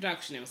 Then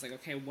production, it was like,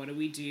 okay, what do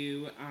we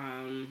do?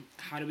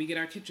 How do we get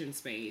our kitchen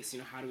space?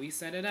 How do we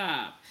set it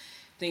up?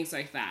 Things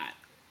like that.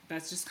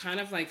 That's just kind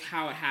of like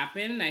how it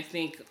happened. I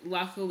think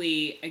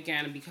luckily,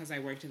 again, because I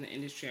worked in the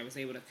industry, I was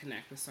able to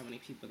connect with so many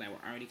people that were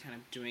already kind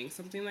of doing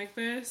something like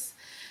this,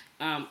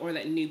 or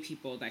that knew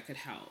people that could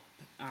help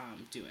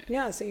do it.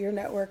 Yeah, so your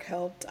network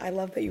helped. I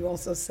love that you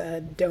also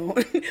said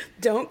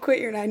don't quit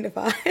your 9 to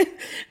 5.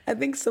 I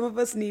think some of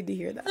us need to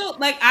hear that. So,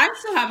 like, I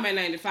still have my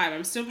 9 to 5.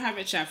 I'm still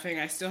private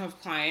chefing. I still have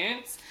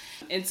clients.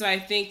 And so I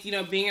think,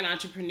 being an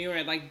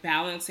entrepreneur, like,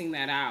 balancing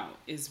that out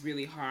is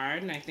really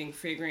hard. And I think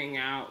figuring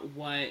out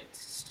what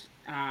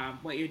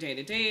your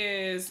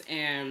day-to-day is,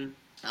 and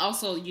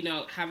also,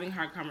 having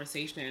hard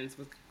conversations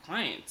with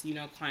clients.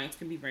 Clients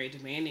can be very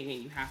demanding,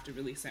 and you have to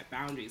really set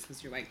boundaries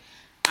because you're like,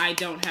 I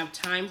don't have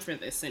time for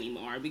this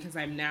anymore because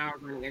I'm now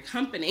running a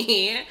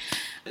company.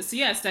 So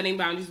yeah, setting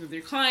boundaries with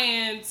your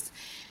clients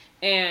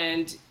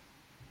and,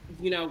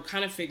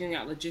 kind of figuring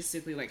out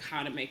logistically like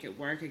how to make it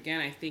work.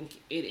 Again, I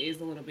think it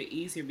is a little bit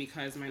easier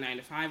because my 9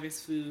 to 5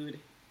 is food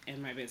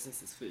and my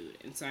business is food.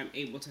 And so I'm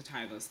able to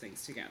tie those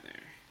things together.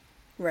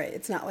 Right.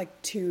 It's not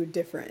like two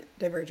different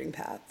diverging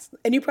paths.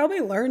 And you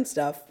probably learn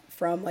stuff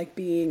from like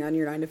being on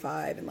your 9 to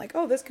 5 and like,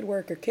 oh, this could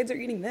work, or kids are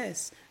eating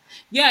this.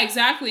 Yeah,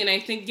 exactly. And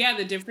I think,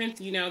 the difference,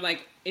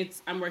 like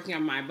I'm working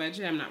on my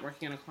budget. I'm not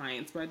working on a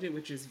client's budget,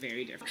 which is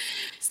very different.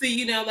 So,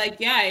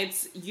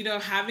 it's,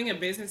 having a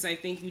business, I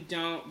think you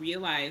don't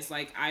realize,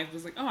 like, I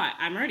was like, oh,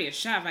 I'm already a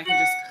chef. I can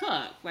just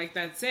cook. Like,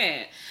 that's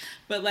it.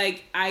 But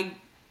like, I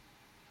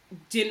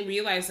didn't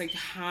realize like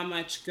how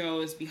much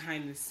goes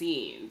behind the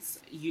scenes,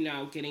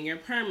 getting your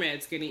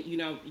permits,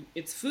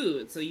 it's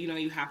food. So,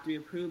 you have to be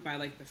approved by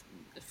like the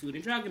Food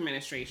and Drug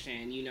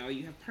Administration.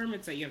 You have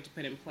permits that you have to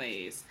put in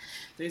place.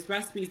 There's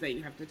recipes that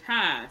you have to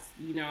test,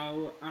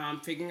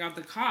 figuring out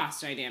the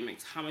cost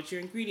dynamics, how much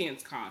your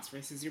ingredients cost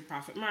versus your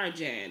profit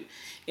margin.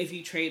 If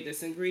you trade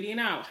this ingredient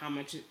out, how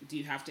much do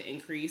you have to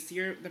increase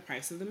the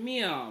price of the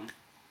meal?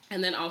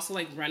 And then also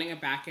like running a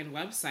back-end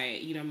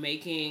website,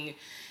 making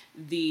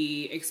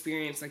the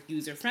experience like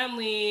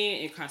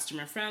user-friendly and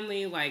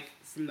customer-friendly, like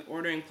from the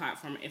ordering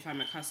platform, if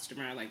I'm a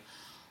customer, like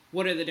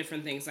what are the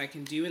different things I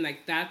can do? And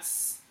like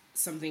that's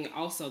something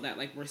also that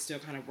like we're still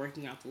kind of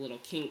working out the little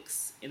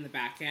kinks in the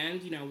back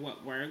end,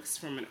 what works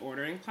from an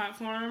ordering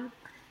platform.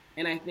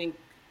 And I think,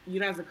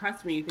 as a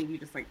customer, you think you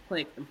just like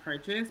click and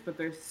purchase, but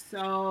there's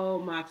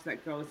so much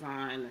that goes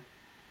on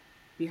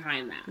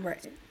behind that.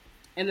 Right.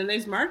 And then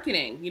there's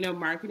marketing,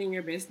 marketing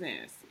your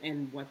business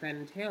and what that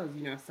entails.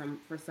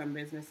 For some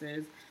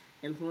businesses,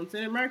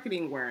 influencer and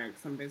marketing work.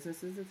 Some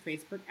businesses it's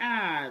Facebook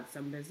ads.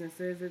 Some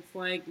businesses it's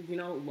like,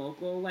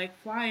 local like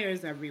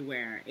flyers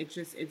everywhere. It's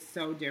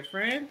so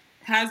different.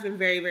 It has been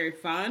very, very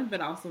fun,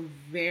 but also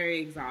very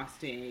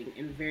exhausting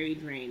and very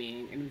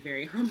draining and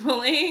very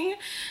humbling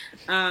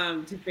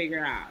to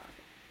figure out.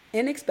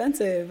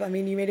 Inexpensive. I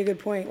mean, you made a good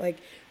point. Like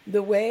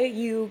the way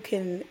you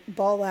can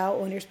ball out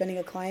when you're spending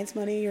a client's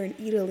money, you're in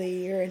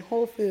Italy, you're in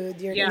Whole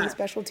Foods, you're in any Yeah.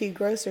 specialty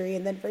grocery,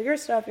 and then for your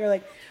stuff, you're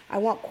like, I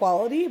want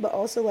quality, but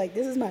also like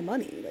this is my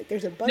money. Like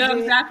there's a No, budget.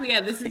 exactly. Yeah,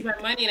 this is my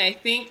money, and I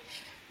think,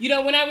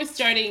 when I was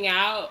starting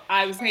out,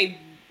 I was like,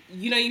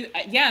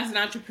 as an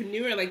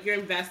entrepreneur, like you're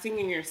investing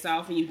in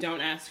yourself, and you don't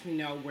actually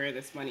know where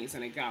this money is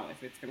going to go,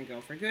 if it's going to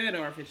go for good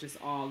or if it's just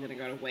all going to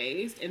go to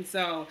waste. And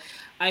so,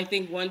 I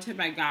think one tip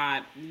I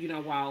got,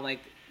 while like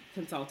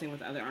consulting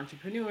with other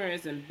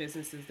entrepreneurs and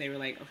businesses, they were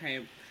like,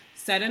 okay,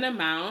 set an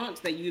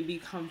amount that you'd be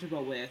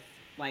comfortable with,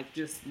 like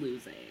just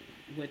losing,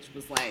 which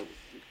was like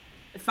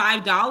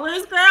 $5,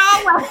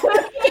 girl.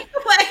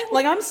 like,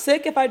 Like I'm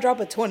sick if I drop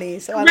a 20,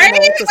 so I don't know right?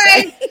 what to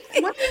say.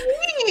 Like, what do you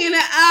mean?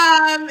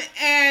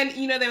 And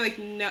they're like,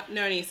 no,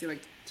 no, Nancy,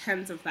 like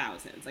tens of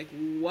thousands. Like,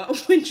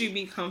 what would you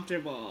be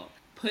comfortable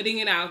putting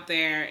it out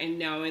there and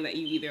knowing that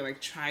you either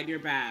like tried your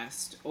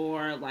best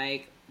or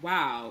like,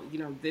 wow,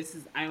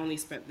 I only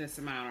spent this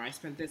amount or I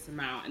spent this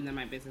amount and then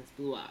my business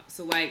blew up.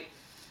 So like,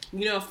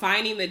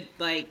 finding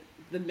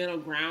the middle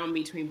ground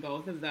between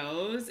both of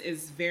those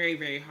is very,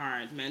 very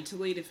hard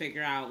mentally to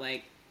figure out.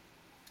 Like,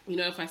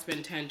 if I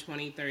spend 10,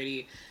 20,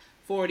 30,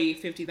 40,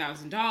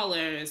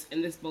 $50,000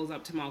 and this blows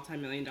up to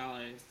multi-million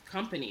dollars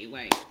company,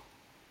 like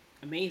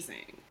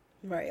amazing.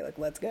 Right, like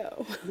let's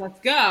go. Let's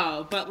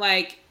go. But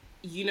like,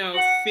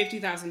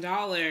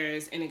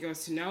 $50,000 and it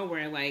goes to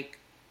nowhere, like,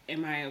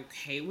 am I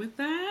okay with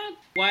that?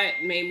 What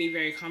made me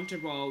very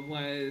comfortable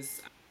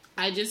was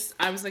I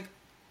was like,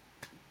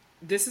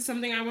 this is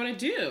something I want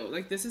to do.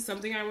 Like, this is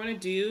something I want to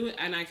do,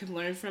 and I can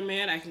learn from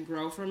it. I can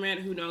grow from it.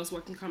 Who knows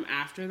what can come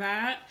after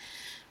that?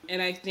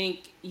 And I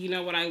think,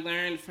 what I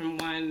learned from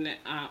one,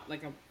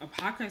 like a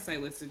podcast I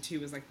listened to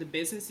was like, the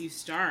business you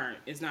start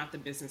is not the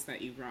business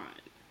that you run.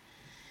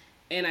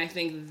 And I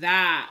think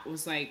that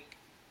was like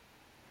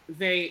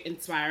very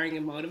inspiring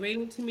and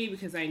motivating to me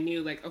because I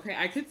knew like, okay,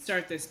 I could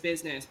start this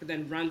business, but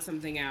then run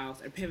something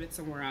else or pivot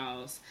somewhere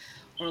else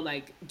or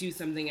like do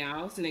something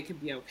else and it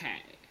could be okay.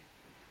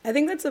 I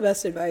think that's the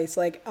best advice.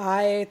 Like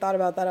I thought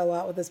about that a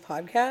lot with this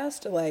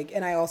podcast. Like,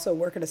 and I also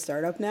work at a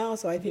startup now,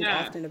 so I think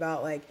Yeah. often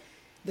about like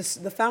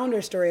the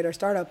founder story at our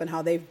startup and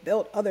how they've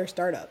built other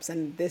startups,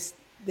 and this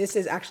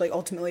is actually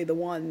ultimately the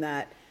one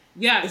that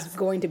is Yes.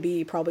 going to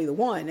be probably the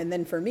one. And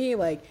then for me,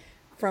 like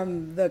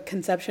from the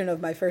conception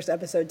of my first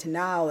episode to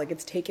now, like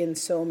it's taken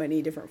so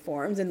many different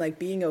forms, and like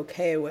being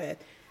okay with,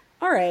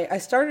 all right, I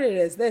started it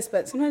as this,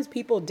 but sometimes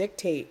people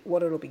dictate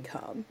what it'll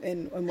become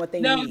and what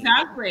they No, need.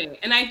 exactly.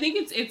 And I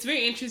think it's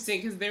very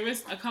interesting because there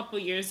was a couple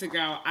years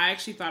ago, I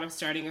actually thought of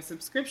starting a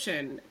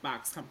subscription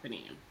box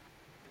company.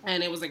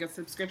 And it was like a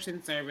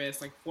subscription service,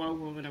 like for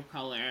women of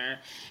color,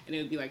 and it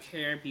would be like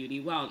hair,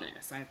 beauty,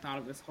 wellness. I thought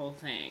of this whole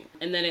thing.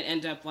 And then it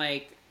ended up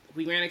like,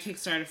 we ran a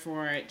Kickstarter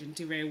for it, didn't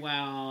do very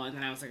well. And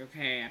then I was like,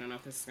 okay, I don't know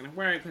if this is going to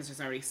work because there's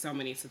already so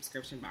many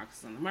subscription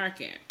boxes on the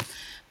market.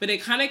 But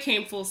it kind of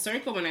came full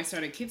circle when I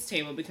started Kids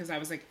Table because I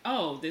was like,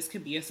 oh, this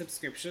could be a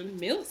subscription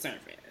meal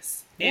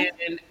service. Yeah.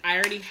 And I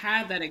already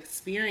had that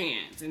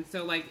experience. And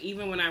so, like,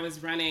 even when I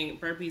was running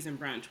Burpees and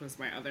Brunch was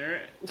my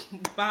other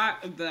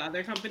the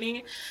other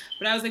company.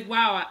 But I was like,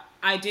 wow,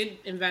 I did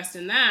invest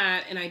in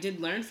that and I did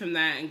learn from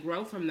that and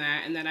grow from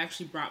that. And that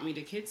actually brought me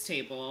to Kids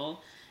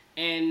Table.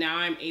 And now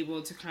I'm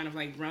able to kind of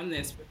like run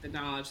this with the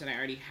knowledge that I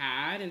already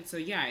had. And so,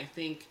 yeah, I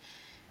think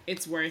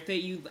it's worth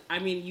it.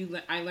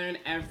 I learn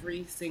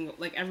every single,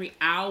 like every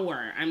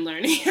hour I'm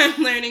learning,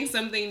 I'm learning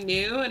something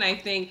new. And I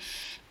think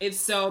it's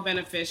so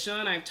beneficial.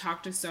 And I've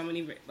talked to so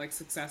many like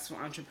successful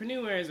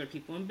entrepreneurs or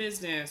people in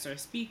business or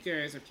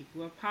speakers or people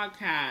who have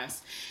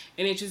podcasts.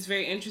 And it's just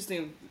very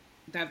interesting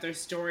that their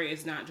story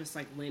is not just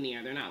like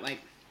linear. They're not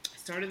like, I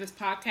started this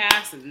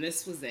podcast and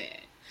this was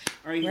it.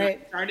 Or I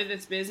Right. started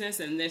this business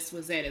and this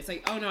was it. It's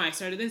like, oh no, I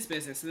started this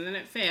business and then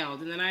it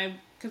failed, and then I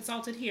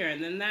consulted here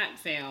and then that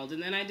failed,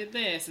 and then I did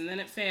this and then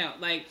it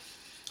failed. Like,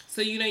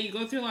 so you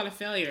go through a lot of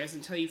failures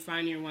until you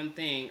find your one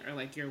thing or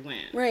like your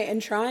win. Right,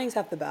 and trying's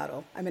half the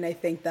battle. I mean, I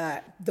think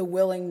that the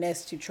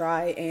willingness to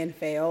try and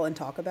fail and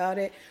talk about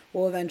it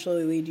will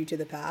eventually lead you to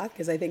the path,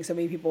 because I think so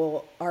many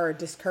people are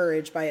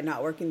discouraged by it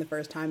not working the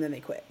first time, then they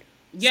quit.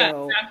 Yeah,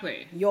 So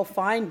exactly. you'll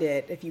find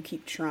it if you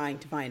keep trying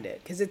to find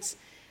it, because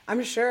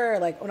I'm sure,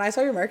 like, when I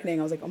saw your marketing,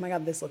 I was like, oh my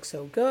God, this looks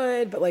so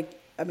good. But,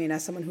 like, I mean,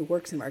 as someone who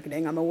works in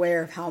marketing, I'm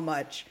aware of how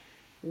much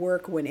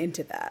work went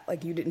into that.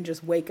 Like, you didn't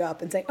just wake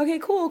up and say, okay,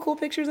 cool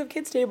pictures of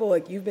Kids Table.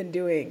 Like, you've been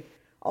doing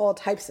all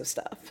types of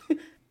stuff.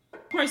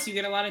 course, you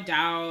get a lot of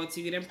doubts,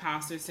 you get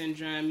imposter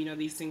syndrome, you know,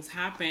 these things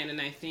happen. And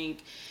I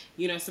think,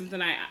 you know,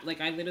 something I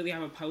literally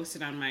have a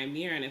post-it on my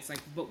mirror, and it's like,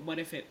 but what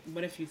if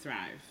you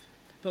thrive?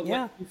 But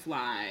what if you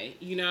fly?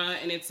 You know,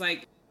 and it's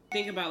like,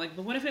 think about like,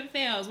 but what if it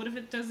fails? What if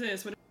it does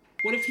this? What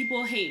if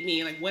people hate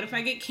me? Like, what if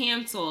I get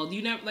canceled?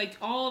 You know, like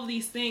all of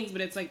these things, but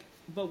it's like,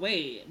 but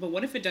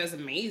what if it does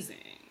amazing?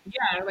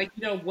 Yeah, like,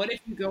 you know, what if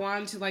you go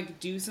on to like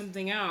do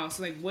something else?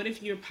 Like, what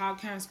if your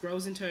podcast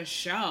grows into a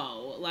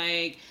show?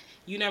 Like,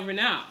 you never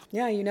know.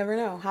 Yeah, you never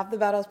know. Half the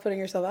battle is putting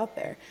yourself out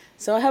there.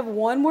 So I have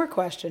one more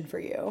question for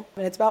you,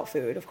 and it's about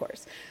food, of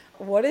course.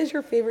 What is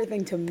your favorite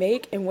thing to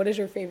make, and what is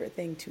your favorite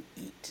thing to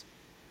eat?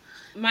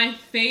 My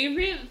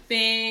favorite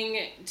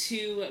thing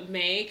to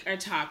make are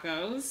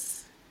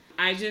tacos.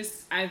 I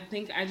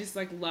think I just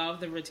like love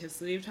the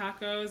rotisserie of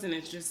tacos, and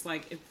it's just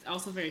like, it's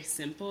also very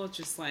simple. It's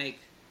just like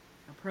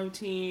a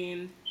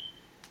protein,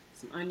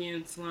 some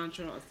onion,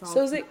 cilantro, salsa.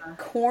 So is it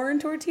corn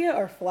tortilla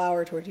or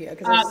flour tortilla?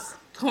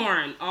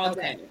 Corn all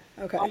day.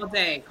 Okay. All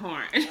day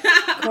corn.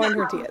 Corn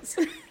tortillas.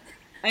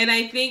 And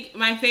I think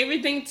my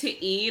favorite thing to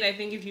eat, I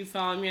think if you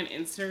follow me on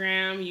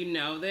Instagram, you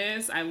know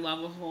this. I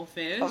love a whole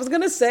fish. I was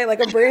going to say like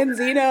a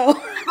branzino.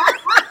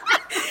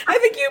 I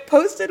think you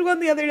posted one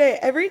the other day.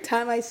 Every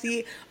time I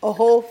see a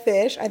whole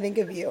fish, I think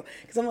of you.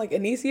 Because I'm like,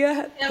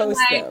 Anicia, post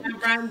like them. a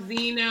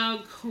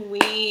branzino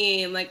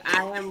queen. Like,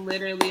 I am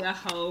literally a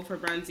hoe for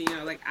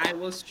branzino. Like, I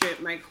will strip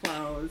my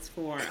clothes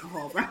for a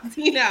whole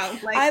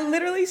branzino. Like, I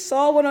literally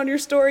saw one on your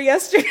story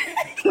yesterday.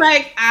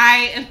 Like,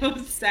 I am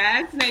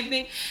obsessed. And I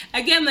think,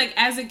 again, like,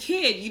 as a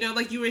kid, you know,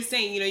 like you were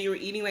saying, you know, you were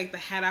eating, like, the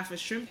head off a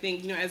shrimp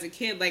thing. You know, as a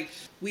kid, like,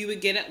 we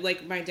would get,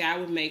 like, my dad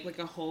would make, like,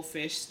 a whole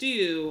fish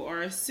stew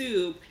or a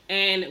soup.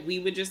 And we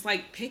would just,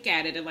 like, pick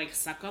at it and, like,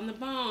 suck on the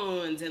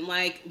bones. And,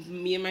 like,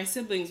 me and my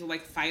siblings would,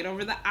 like, fight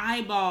over the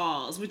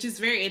eyeballs, which is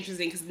very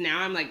interesting because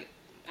now I'm, like,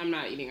 I'm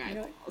not eating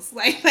eyeballs.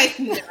 Like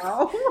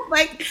no.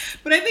 Like,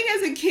 but I think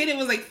as a kid it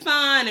was, like,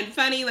 fun and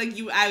funny. Like,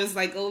 I was,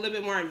 like, a little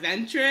bit more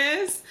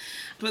adventurous.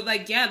 But,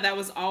 like, yeah, that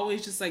was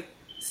always just, like,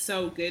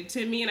 so good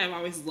to me. And I've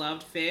always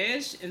loved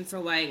fish. And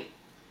so, like,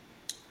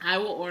 I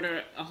will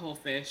order a whole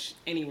fish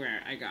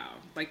anywhere I go.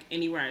 Like,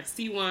 anywhere I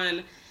see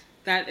one,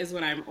 that is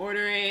what I'm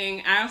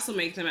ordering. I also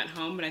make them at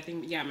home, but I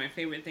think, yeah, my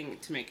favorite thing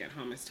to make at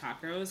home is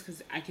tacos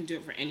because I can do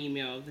it for any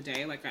meal of the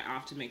day. Like, I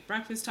often make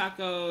breakfast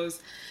tacos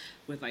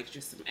with, like,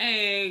 just some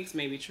eggs,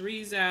 maybe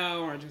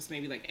chorizo, or just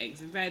maybe, like, eggs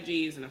and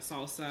veggies and a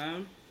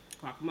salsa,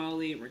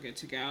 guacamole, we're good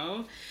to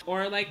go.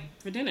 Or, like,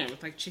 for dinner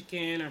with, like,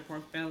 chicken or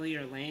pork belly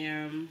or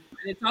lamb.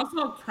 And it's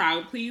also a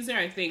crowd pleaser.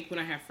 I think when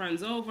I have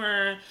friends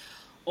over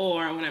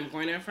or when I'm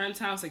going to a friend's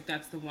house, like,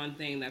 that's the one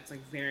thing that's, like,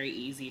 very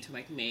easy to,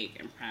 like, make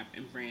and prep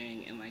and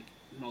bring, and, like,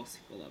 most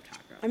people love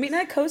tacos. I mean,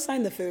 I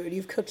co-sign the food.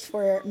 You've cooked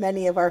for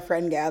many of our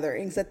friend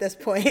gatherings at this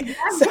point.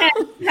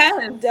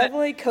 Yes.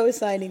 Definitely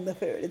co-signing the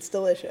food. It's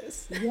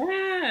delicious.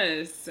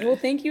 Yes. Well,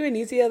 thank you,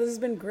 Anicia. This has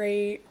been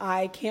great.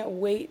 I can't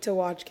wait to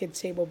watch Kids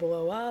Table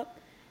blow up.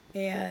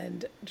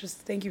 And just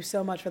thank you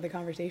so much for the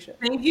conversation.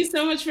 Thank you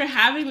so much for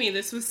having me.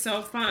 This was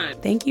so fun.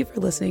 Thank you for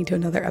listening to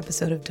another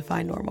episode of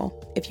Define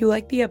Normal. If you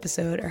liked the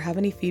episode or have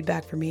any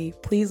feedback for me,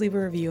 please leave a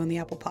review on the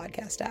Apple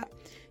Podcast app.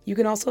 You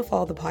can also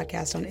follow the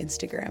podcast on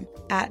Instagram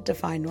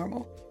 @Define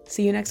Normal.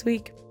 See you next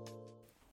week.